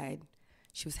bride.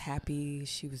 She was happy.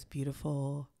 She was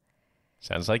beautiful.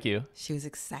 Sounds like you. She was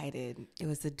excited. It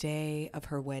was the day of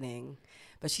her wedding,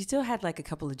 but she still had like a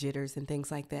couple of jitters and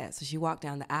things like that. So she walked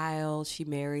down the aisle. She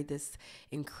married this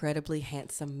incredibly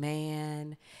handsome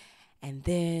man. And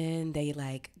then they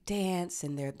like danced,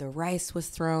 and the rice was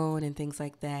thrown and things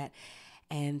like that.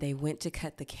 And they went to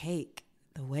cut the cake,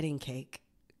 the wedding cake,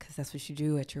 because that's what you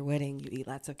do at your wedding. You eat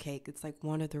lots of cake. It's like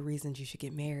one of the reasons you should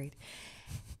get married.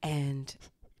 And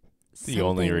the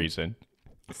only reason.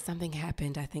 Something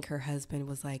happened. I think her husband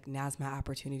was like, now's my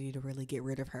opportunity to really get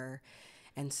rid of her.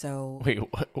 And so wait,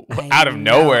 what? Out of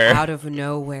nowhere.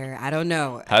 I don't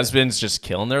know. Husbands just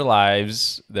killing their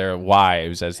wives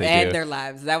as they do. And their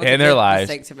lives. That was a big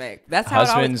mistake to make. That's how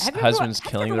husbands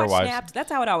killing their wives. Snapped?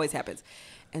 That's how it always happens.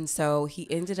 And so he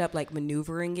ended up like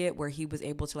maneuvering it where he was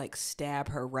able to like stab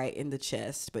her right in the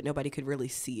chest, but nobody could really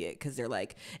see it because they're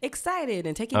like excited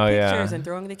and taking pictures and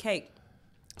throwing the cake.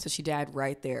 So she died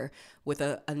right there with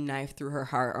a knife through her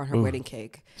heart on her wedding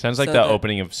cake. Sounds like the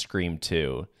opening of Scream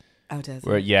 2. Oh, does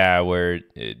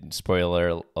it?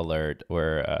 Spoiler alert,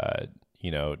 where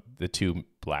the two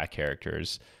black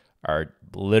characters are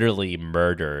literally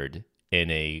murdered in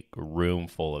a room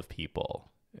full of people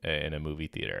in a movie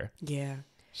theater. Yeah.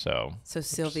 So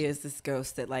Sylvia is this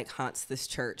ghost that like haunts this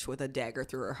church with a dagger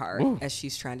through her heart as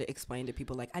she's trying to explain to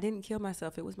people like, I didn't kill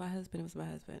myself. It was my husband.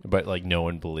 But like no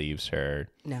one believes her.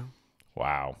 No.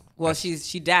 Wow. Well, she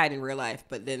died in real life,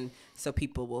 but then so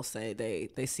people will say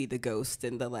they see the ghost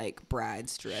in the like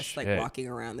bride's dress, like walking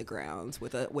around the grounds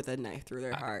with a knife through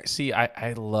their heart. See,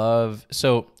 I love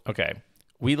okay.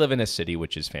 We live in a city,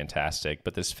 which is fantastic,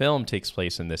 but this film takes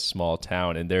place in this small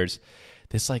town, and there's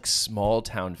this like small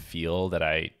town feel that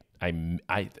I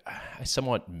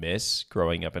somewhat miss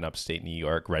growing up in upstate New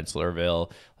York,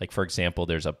 Rensselaerville. Like, for example,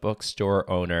 there's a bookstore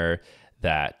owner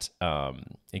that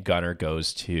Gunnar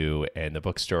goes to, and the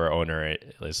bookstore owner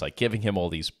is like giving him all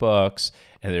these books,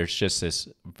 and there's just this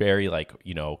very like,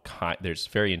 there's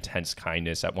very intense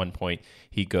kindness. At one point,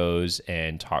 he goes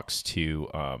and talks to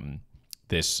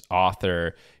this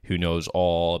author who knows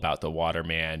all about the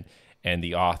Waterman. And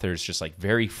the author's just like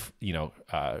very,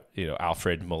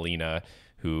 Alfred Molina,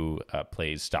 who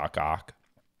plays Doc Ock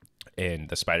in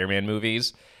the Spider-Man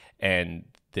movies. And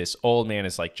this old man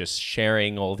is like just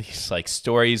sharing all these like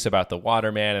stories about the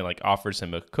Waterman and like offers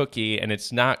him a cookie. And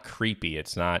it's not creepy.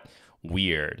 It's not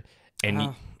weird.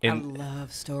 And I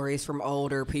love stories from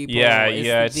older people. Yeah,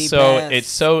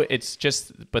 it's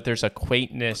just, but there's a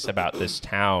quaintness about this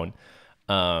town.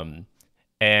 And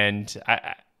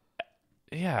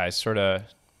I sort of,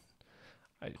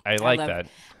 I like that.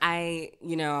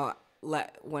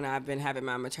 When I've been having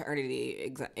my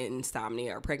maternity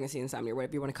insomnia or pregnancy insomnia,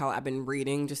 whatever you want to call it, I've been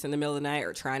reading just in the middle of the night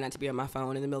or trying not to be on my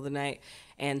phone in the middle of the night.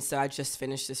 And so I just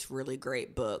finished this really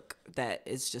great book that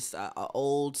is just a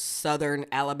old Southern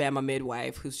Alabama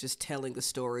midwife who's just telling the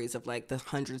stories of like the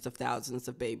hundreds of thousands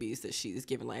of babies that she's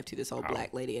given life to, this old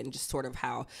black lady, and just sort of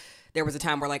how there was a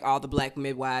time where like all the black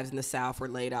midwives in the South were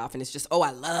laid off. And it's just,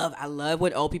 I love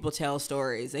when old people tell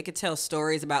stories. They could tell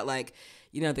stories about like,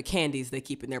 the candies they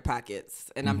keep in their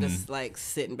pockets. And I'm just like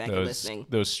sitting back and listening.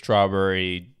 Those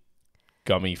strawberry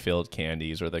gummy filled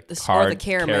candies or the hard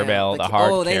caramel, the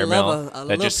hard caramel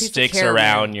that just sticks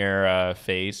around your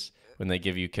face when they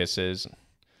give you kisses.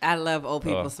 I love old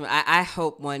people. I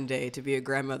hope one day to be a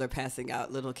grandmother passing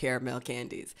out little caramel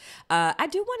candies. I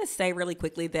do want to say really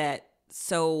quickly that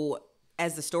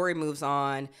as the story moves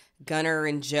on, Gunnar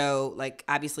and Joe, like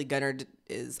obviously Gunnar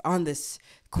is on this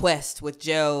quest with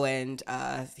Joe, and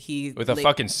he with a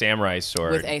fucking samurai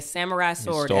sword. With a samurai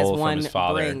sword, as one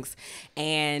brings,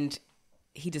 and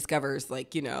he discovers,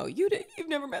 like, you've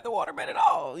never met the waterman at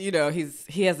all. He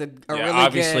has a really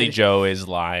obviously good... Joe is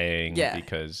lying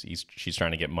because she's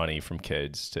trying to get money from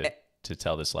kids to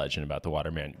tell this legend about the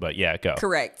waterman. But yeah, go.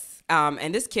 Correct.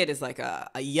 And this kid is like a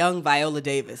young Viola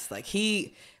Davis. Like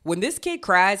when this kid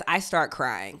cries, I start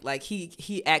crying. Like he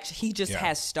just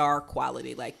has star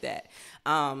quality like that.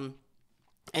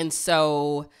 And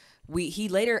so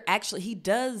he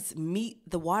does meet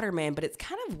the waterman, but it's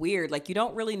kind of weird. Like, you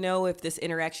don't really know if this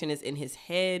interaction is in his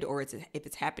head or if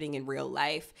it's happening in real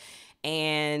life.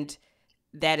 And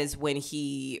that is when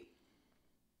we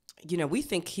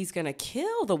think he's going to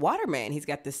kill the waterman. He's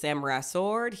got the samurai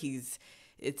sword.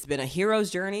 It's been a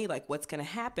hero's journey. Like, what's going to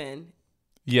happen?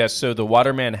 Yeah. So the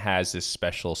waterman has this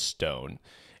special stone,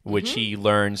 which he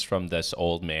learns from this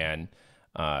old man,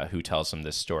 who tells him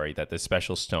this story, that this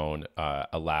special stone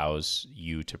allows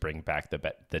you to bring back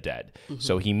the dead.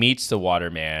 So he meets the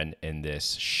waterman in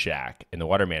this shack, and the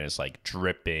waterman is like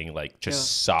dripping, like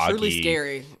just soggy. Truly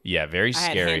scary. Yeah, very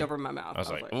scary. I had hand over my mouth. I was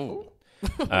like, ooh.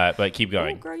 But keep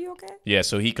going. Ooh, girl, you okay? Yeah,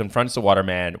 so he confronts the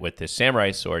waterman with this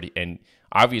samurai sword, and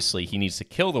obviously he needs to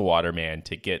kill the waterman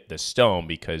to get the stone,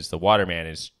 because the waterman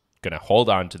is going to hold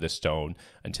on to the stone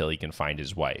until he can find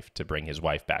his wife, to bring his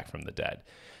wife back from the dead.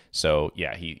 So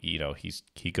yeah,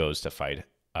 he goes to fight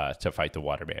the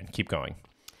waterman. Keep going.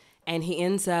 And he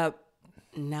ends up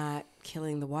not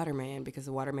killing the waterman, because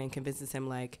the waterman convinces him,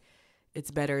 like,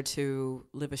 it's better to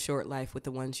live a short life with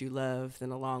the ones you love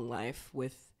than a long life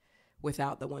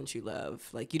without the ones you love.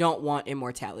 Like, you don't want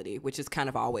immortality, which is kind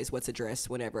of always what's addressed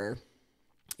whenever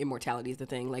immortality is the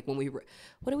thing. Like, when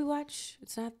what do we watch?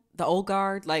 It's not The Old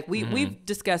Guard. Like, we've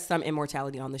discussed some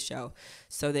immortality on the show.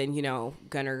 So then,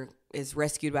 Gunnar is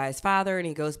rescued by his father, and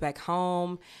he goes back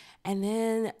home, and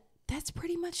then that's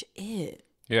pretty much it.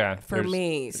 Yeah, for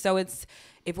me. So if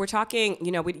we're talking,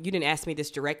 you didn't ask me this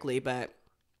directly, but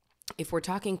if we're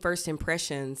talking first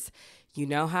impressions, you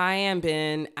know how I am,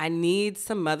 Ben. I need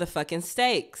some motherfucking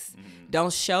stakes.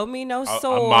 Don't show me no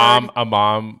sword. A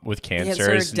mom with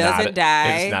cancer doesn't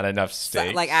die. It's not enough stakes.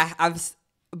 So, like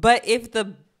but if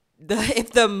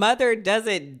the mother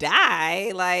doesn't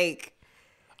die, like,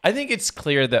 I think it's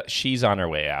clear that she's on her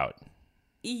way out.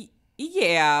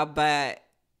 Yeah, but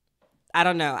I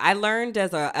don't know. I learned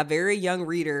as a very young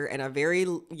reader and a very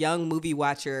young movie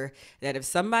watcher that if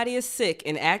somebody is sick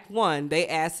in Act 1, their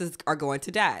asses are going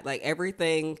to die. Like,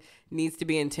 everything needs to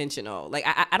be intentional. Like,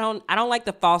 I don't like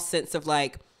the false sense of,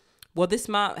 like, well, this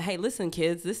mom, hey, listen,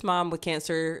 kids, this mom with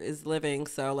cancer is living,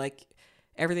 so, like,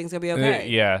 everything's gonna be okay.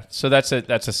 Yeah, so that's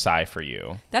a sigh for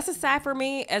you. That's a sigh for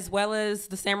me, as well as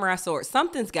the samurai sword.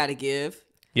 Something's got to give.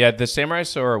 Yeah, the samurai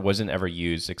sword wasn't ever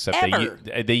used, except ever.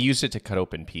 They used it to cut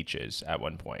open peaches at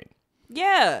one point.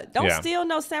 Yeah, don't steal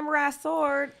no samurai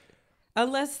sword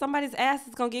unless somebody's ass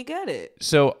is gonna get gutted.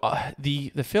 So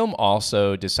the film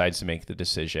also decides to make the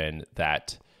decision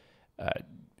that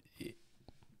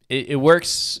it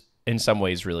works in some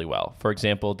ways really well. For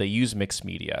example, they use mixed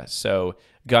media. So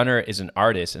Gunnar is an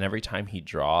artist, and every time he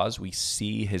draws, we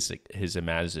see his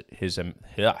imagination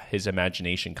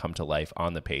come to life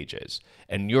on the pages.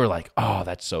 And you're like, oh,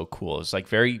 that's so cool. It's like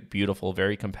very beautiful,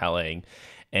 very compelling.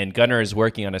 And Gunnar is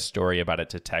working on a story about a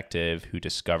detective who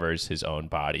discovers his own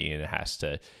body and has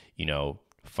to,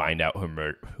 find out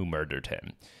who murdered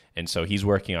him. And so he's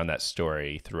working on that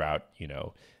story throughout, the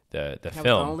film. That was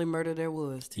the only murder there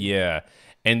was, too. Yeah.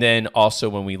 And then also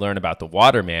when we learn about the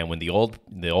waterman, when the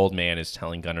old man is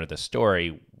telling Gunnar the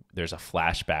story, there's a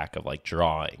flashback of like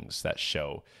drawings that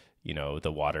show,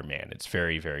 the waterman. It's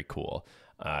very, very cool.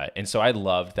 And so I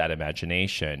loved that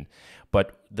imagination.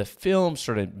 But the film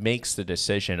sort of makes the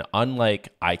decision, unlike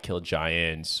I Kill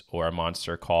Giants or A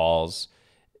Monster Calls,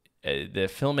 the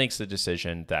film makes the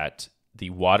decision that the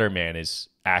waterman is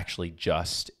actually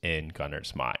just in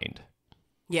Gunnar's mind.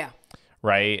 Yeah.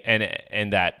 Right.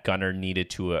 And that Gunnar needed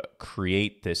to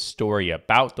create this story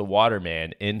about the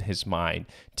waterman in his mind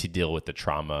to deal with the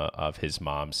trauma of his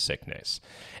mom's sickness.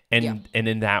 And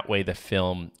in that way, the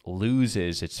film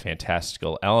loses its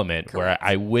fantastical element. Correct. Where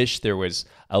I wish there was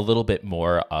a little bit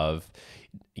more of,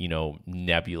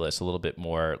 nebulous, a little bit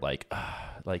more like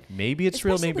maybe it's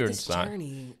real, maybe it's not.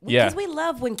 Because we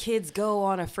love when kids go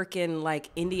on a freaking like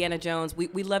Indiana Jones.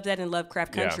 We love that in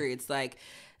Lovecraft Country. Yeah. It's like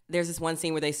there's this one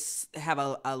scene where they have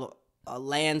a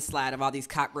landslide of all these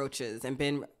cockroaches, and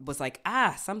Ben was like,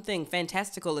 something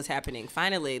fantastical is happening.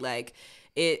 Finally, like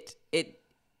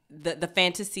the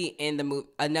fantasy in the movie,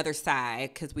 another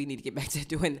side, because we need to get back to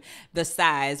doing the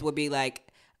size, would be like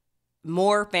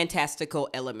more fantastical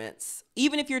elements.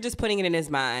 Even if you're just putting it in his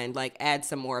mind, like add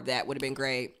some more of that would have been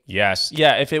great. Yes.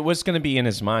 Yeah. If it was going to be in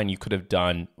his mind, you could have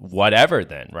done whatever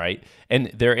then, right?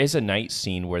 And there is a night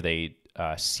scene where they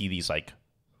see these like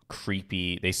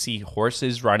creepy, they see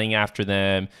horses running after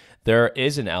them. There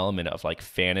is an element of like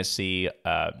fantasy.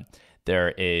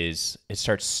 It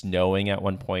starts snowing at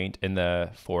one point in the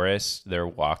forest. They're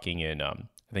walking in, I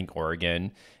think,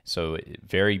 Oregon. So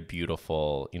very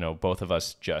beautiful. Both of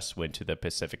us just went to the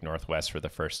Pacific Northwest for the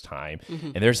first time.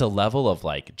 Mm-hmm. And there's a level of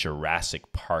like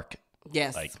Jurassic Park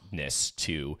likeness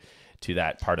to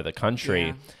that part of the country.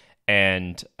 Yeah.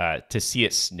 And to see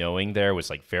it snowing there was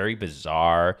like very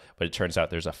bizarre, but it turns out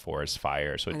there's a forest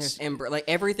fire. So it's like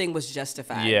everything was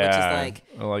justified, which is like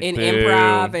in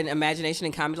improv and imagination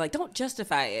and comedy, like don't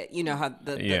justify it. You know how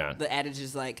the adage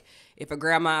is like, if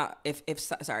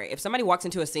somebody walks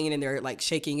into a scene and they're like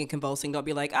shaking and convulsing, don't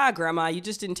be like, grandma, you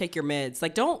just didn't take your meds.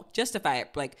 Like, don't justify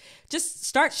it. Like, just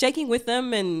start shaking with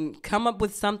them and come up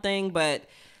with something. But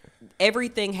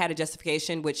everything had a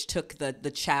justification, which took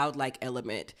the childlike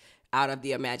element out of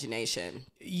the imagination.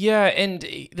 Yeah, and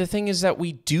the thing is that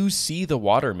we do see the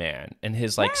waterman and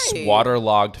his like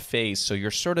waterlogged face. So you're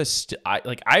sort of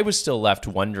I was still left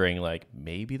wondering like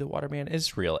maybe the waterman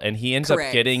is real, and he ends up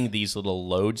getting these little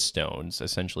lodestones,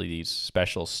 essentially these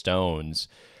special stones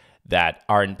that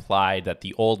are implied that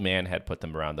the old man had put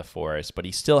them around the forest, but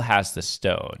he still has the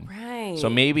stone. Right. So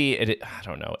maybe I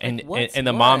don't know. And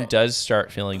the mom does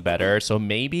start feeling better. So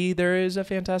maybe there is a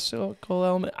fantastical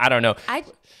element. I don't know.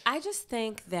 I just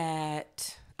think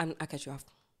that I cut you off.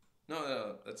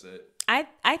 No, that's it.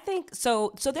 I think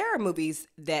so there are movies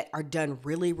that are done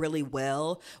really, really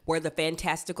well where the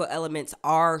fantastical elements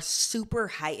are super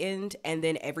heightened and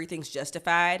then everything's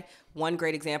justified. One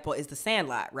great example is The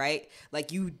Sandlot, right?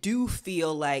 Like you do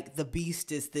feel like the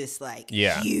beast is this like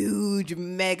huge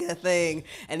mega thing,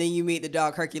 and then you meet the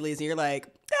dog Hercules and you're like,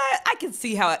 I can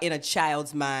see how in a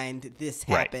child's mind this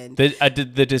happened. Right.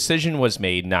 The decision was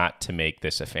made not to make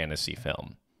this a fantasy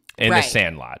film in The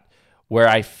Sandlot, where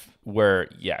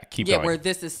keep going. Where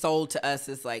this is sold to us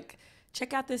as like,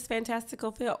 check out this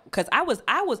fantastical film. Because I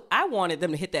wanted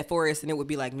them to hit that forest and it would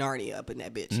be like Narnia up in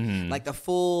that bitch. Mm-hmm. Like the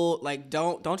full, like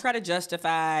don't try to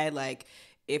justify, like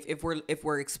if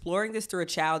we're exploring this through a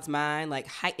child's mind, like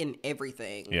heighten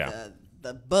everything. Yeah.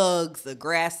 The bugs, the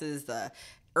grasses, the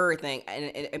everything.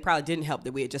 And it probably didn't help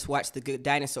that we had just watched The Good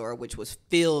Dinosaur, which was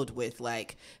filled with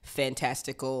like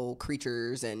fantastical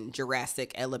creatures and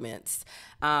Jurassic elements.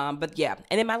 But yeah.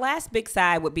 And then my last big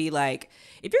side would be like,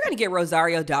 if you're going to get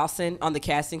Rosario Dawson on the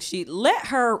casting sheet,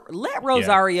 let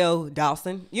Rosario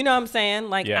Dawson, you know what I'm saying?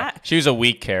 Like, she was a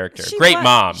weak character. Great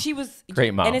mom. She was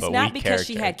great mom. And it's but not weak because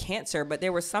character. she had cancer, but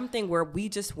there was something where we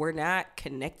just were not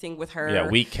connecting with her. Yeah,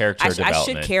 weak character development. I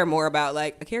should care more about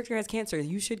like a character has cancer.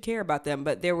 You should care about them.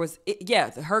 But there was,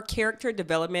 her character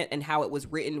development and how it was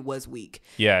written was weak.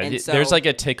 Yeah, there's like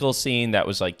a tickle scene that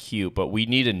was like cute, but we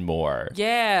needed more.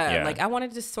 Yeah, like I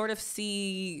wanted to sort of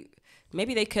see,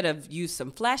 maybe they could have used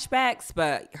some flashbacks,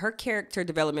 but her character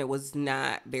development was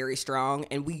not very strong,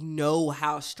 and we know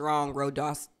how strong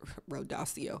Rodacio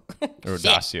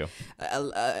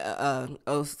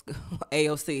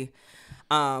AOC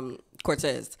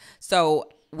Cortez. So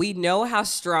we know how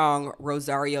strong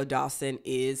Rosario Dawson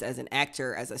is as an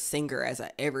actor, as a singer, as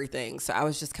a everything. So I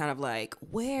was just kind of like,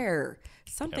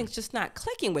 something's just not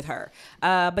clicking with her.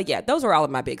 But yeah, those are all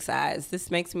of my big sides. This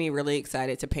makes me really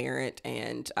excited to parent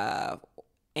and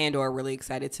or really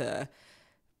excited to,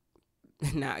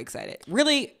 not excited,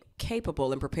 really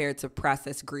capable and prepared to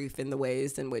process grief in the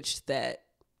ways in which that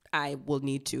I will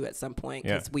need to at some point,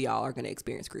 because we all are going to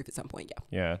experience grief at some point.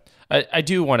 Yeah. I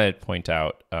do want to point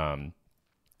out,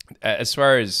 as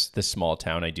far as the small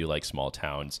town, I do like small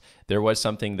towns. There was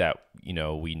something that,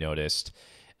 we noticed.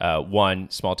 One,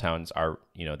 small towns are,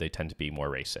 they tend to be more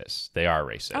racist. They are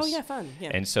racist. Oh, yeah, fun.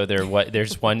 Yeah. And so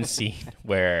there's one scene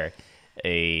where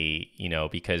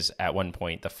because at one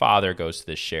point the father goes to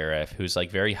the sheriff, who's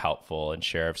like very helpful, and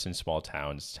sheriffs in small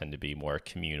towns tend to be more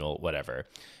communal, whatever.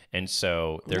 And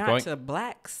so they're going to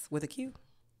blacks with a Q.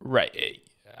 Right.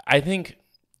 I think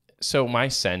so. My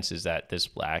sense is that this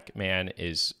black man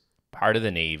is part of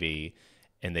the Navy,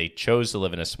 and they chose to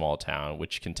live in a small town,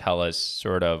 which can tell us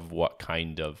sort of what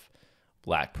kind of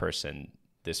Black person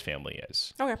this family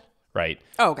is. Okay. Right.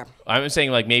 Oh, okay. I'm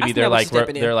saying like maybe they're like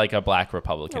a Black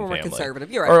Republican family,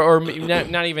 conservative. You're right. or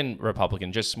not even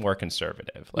Republican, just more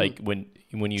conservative. Like when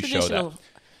you show that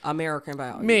American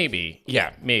values. Maybe,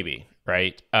 yeah, maybe,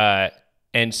 right.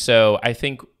 And so I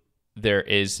think there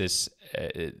is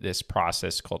this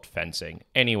process called fencing.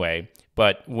 Anyway,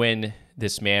 but when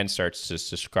this man starts to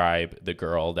describe the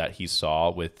girl that he saw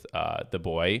with the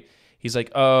boy, he's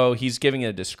like, oh, he's giving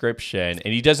a description,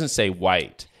 and he doesn't say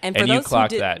white. And you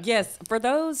clock that. Yes, for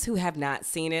those who have not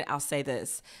seen it, I'll say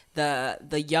this.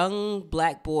 The young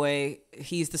Black boy,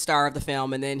 he's the star of the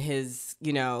film, and then his,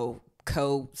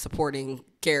 co-supporting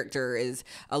character is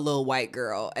a little white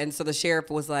girl. And so the sheriff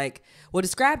was like, well,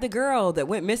 describe the girl that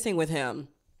went missing with him.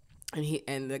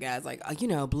 And the guy's like,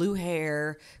 blue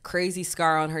hair, crazy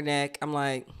scar on her neck. I'm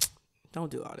like, don't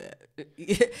do all that.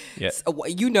 Yeah. So,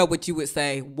 you know what you would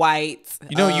say, white.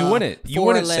 You wouldn't. You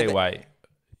wouldn't say white.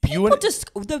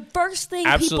 The first thing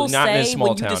people say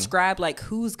when you describe like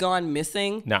who's gone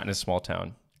missing. Not in a small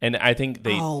town. And I think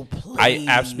they. Oh,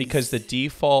 please. Because the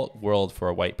default world for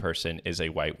a white person is a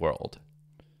white world.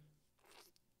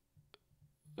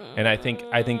 And I think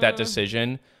that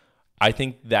decision.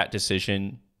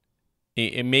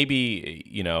 It maybe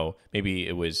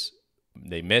it was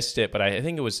they missed it, but I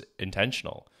think it was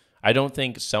intentional. I don't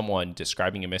think someone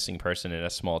describing a missing person in a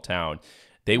small town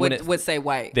would say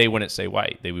white. They wouldn't say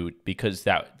white. They would, because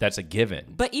that's a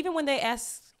given. But even when they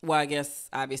ask, well, I guess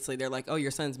obviously they're like, "Oh, your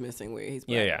son's missing. Where he's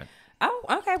black." Yeah. Oh,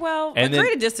 okay. Well,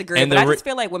 agree to disagree. But I just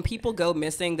feel like when people go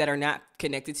missing that are not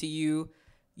connected to you,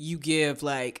 you give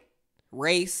like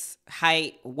race,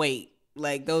 height, weight.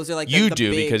 Like those are like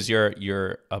because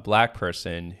you're a Black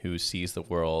person who sees the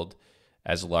world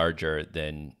as larger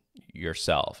than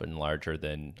yourself and larger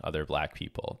than other Black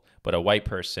people. But a white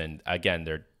person, again,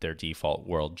 their default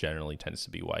world generally tends to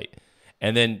be white.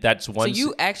 And then that's one. So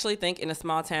you actually think in a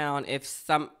small town, if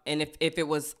it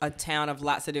was a town of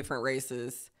lots of different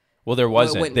races. Well, there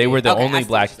wasn't. They were the only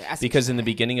Black, because in the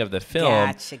beginning of the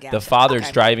film, the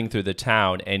father's driving through the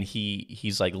town, and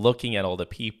he's like looking at all the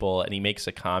people, and he makes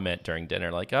a comment during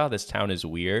dinner like, "Oh, this town is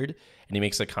weird," and he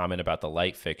makes a comment about the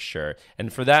light fixture.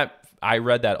 And for that, I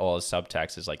read that all as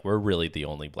subtext is like, we're really the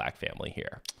only Black family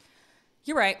here.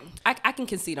 You're right. I can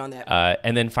concede on that.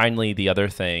 And then finally, the other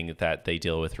thing that they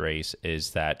deal with race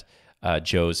is that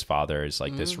Joe's father is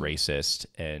like this racist,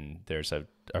 and there's a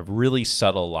really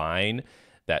subtle line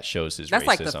that shows his racism. That's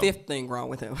like the fifth thing wrong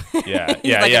with him. Yeah.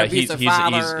 He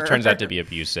turns out to be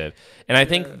abusive. And I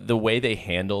think the way they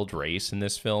handled race in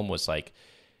this film was like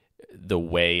the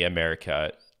way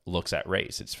America looks at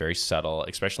race. It's very subtle,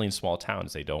 especially in small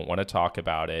towns. They don't want to talk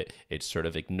about it. It's sort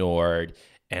of ignored.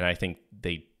 And I think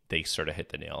they sort of hit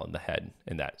the nail on the head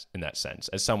in that sense,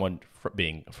 as someone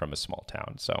being from a small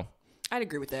town. So I'd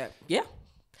agree with that. Yeah.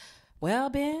 Well,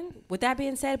 Ben, with that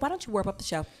being said, why don't you warp up the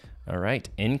show? All right.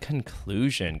 In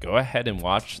conclusion, go ahead and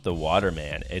watch The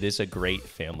Waterman. It is a great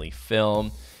family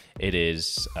film. It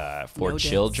is for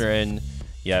children.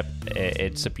 Yep,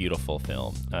 it's a beautiful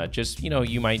film.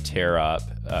 You might tear up,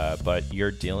 but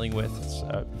you're dealing with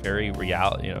a very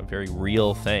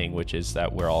real thing, which is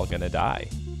that we're all going to die.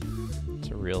 It's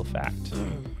a real fact.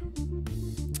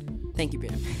 Thank you,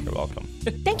 Ben. You're welcome.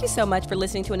 Thank you so much for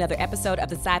listening to another episode of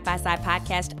the Sci-Fi Side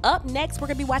Podcast. Up next, we're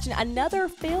going to be watching another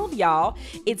film, y'all.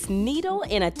 It's Needle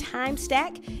in a Time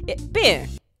Stack. Ben,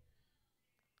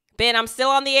 I'm still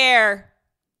on the air.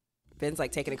 Ben's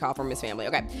like taking a call from his family.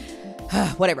 Okay.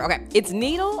 Whatever. Okay. It's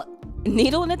Needle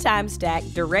in a Time Stack,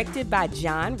 directed by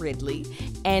John Ridley.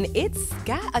 And it's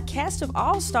got a cast of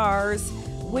all-stars,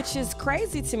 which is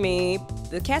crazy to me.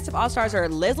 The cast of all-stars are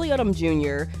Leslie Odom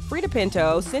Jr., Frida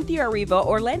Pinto, Cynthia Erivo,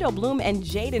 Orlando Bloom, and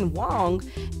Jaden Wong.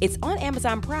 It's on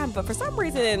Amazon Prime, but for some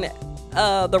reason,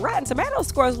 the Rotten Tomatoes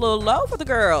score is a little low for the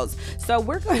girls. So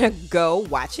we're going to go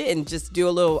watch it and just do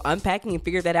a little unpacking and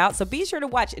figure that out. So be sure to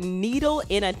watch Needle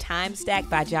in a Time Stack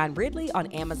by John Ridley on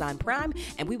Amazon Prime,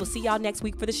 and we will see y'all next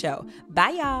week for the show.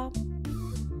 Bye, y'all.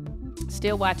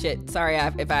 Still watch it. Sorry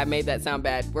if I made that sound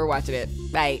bad. We're watching it.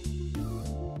 Bye.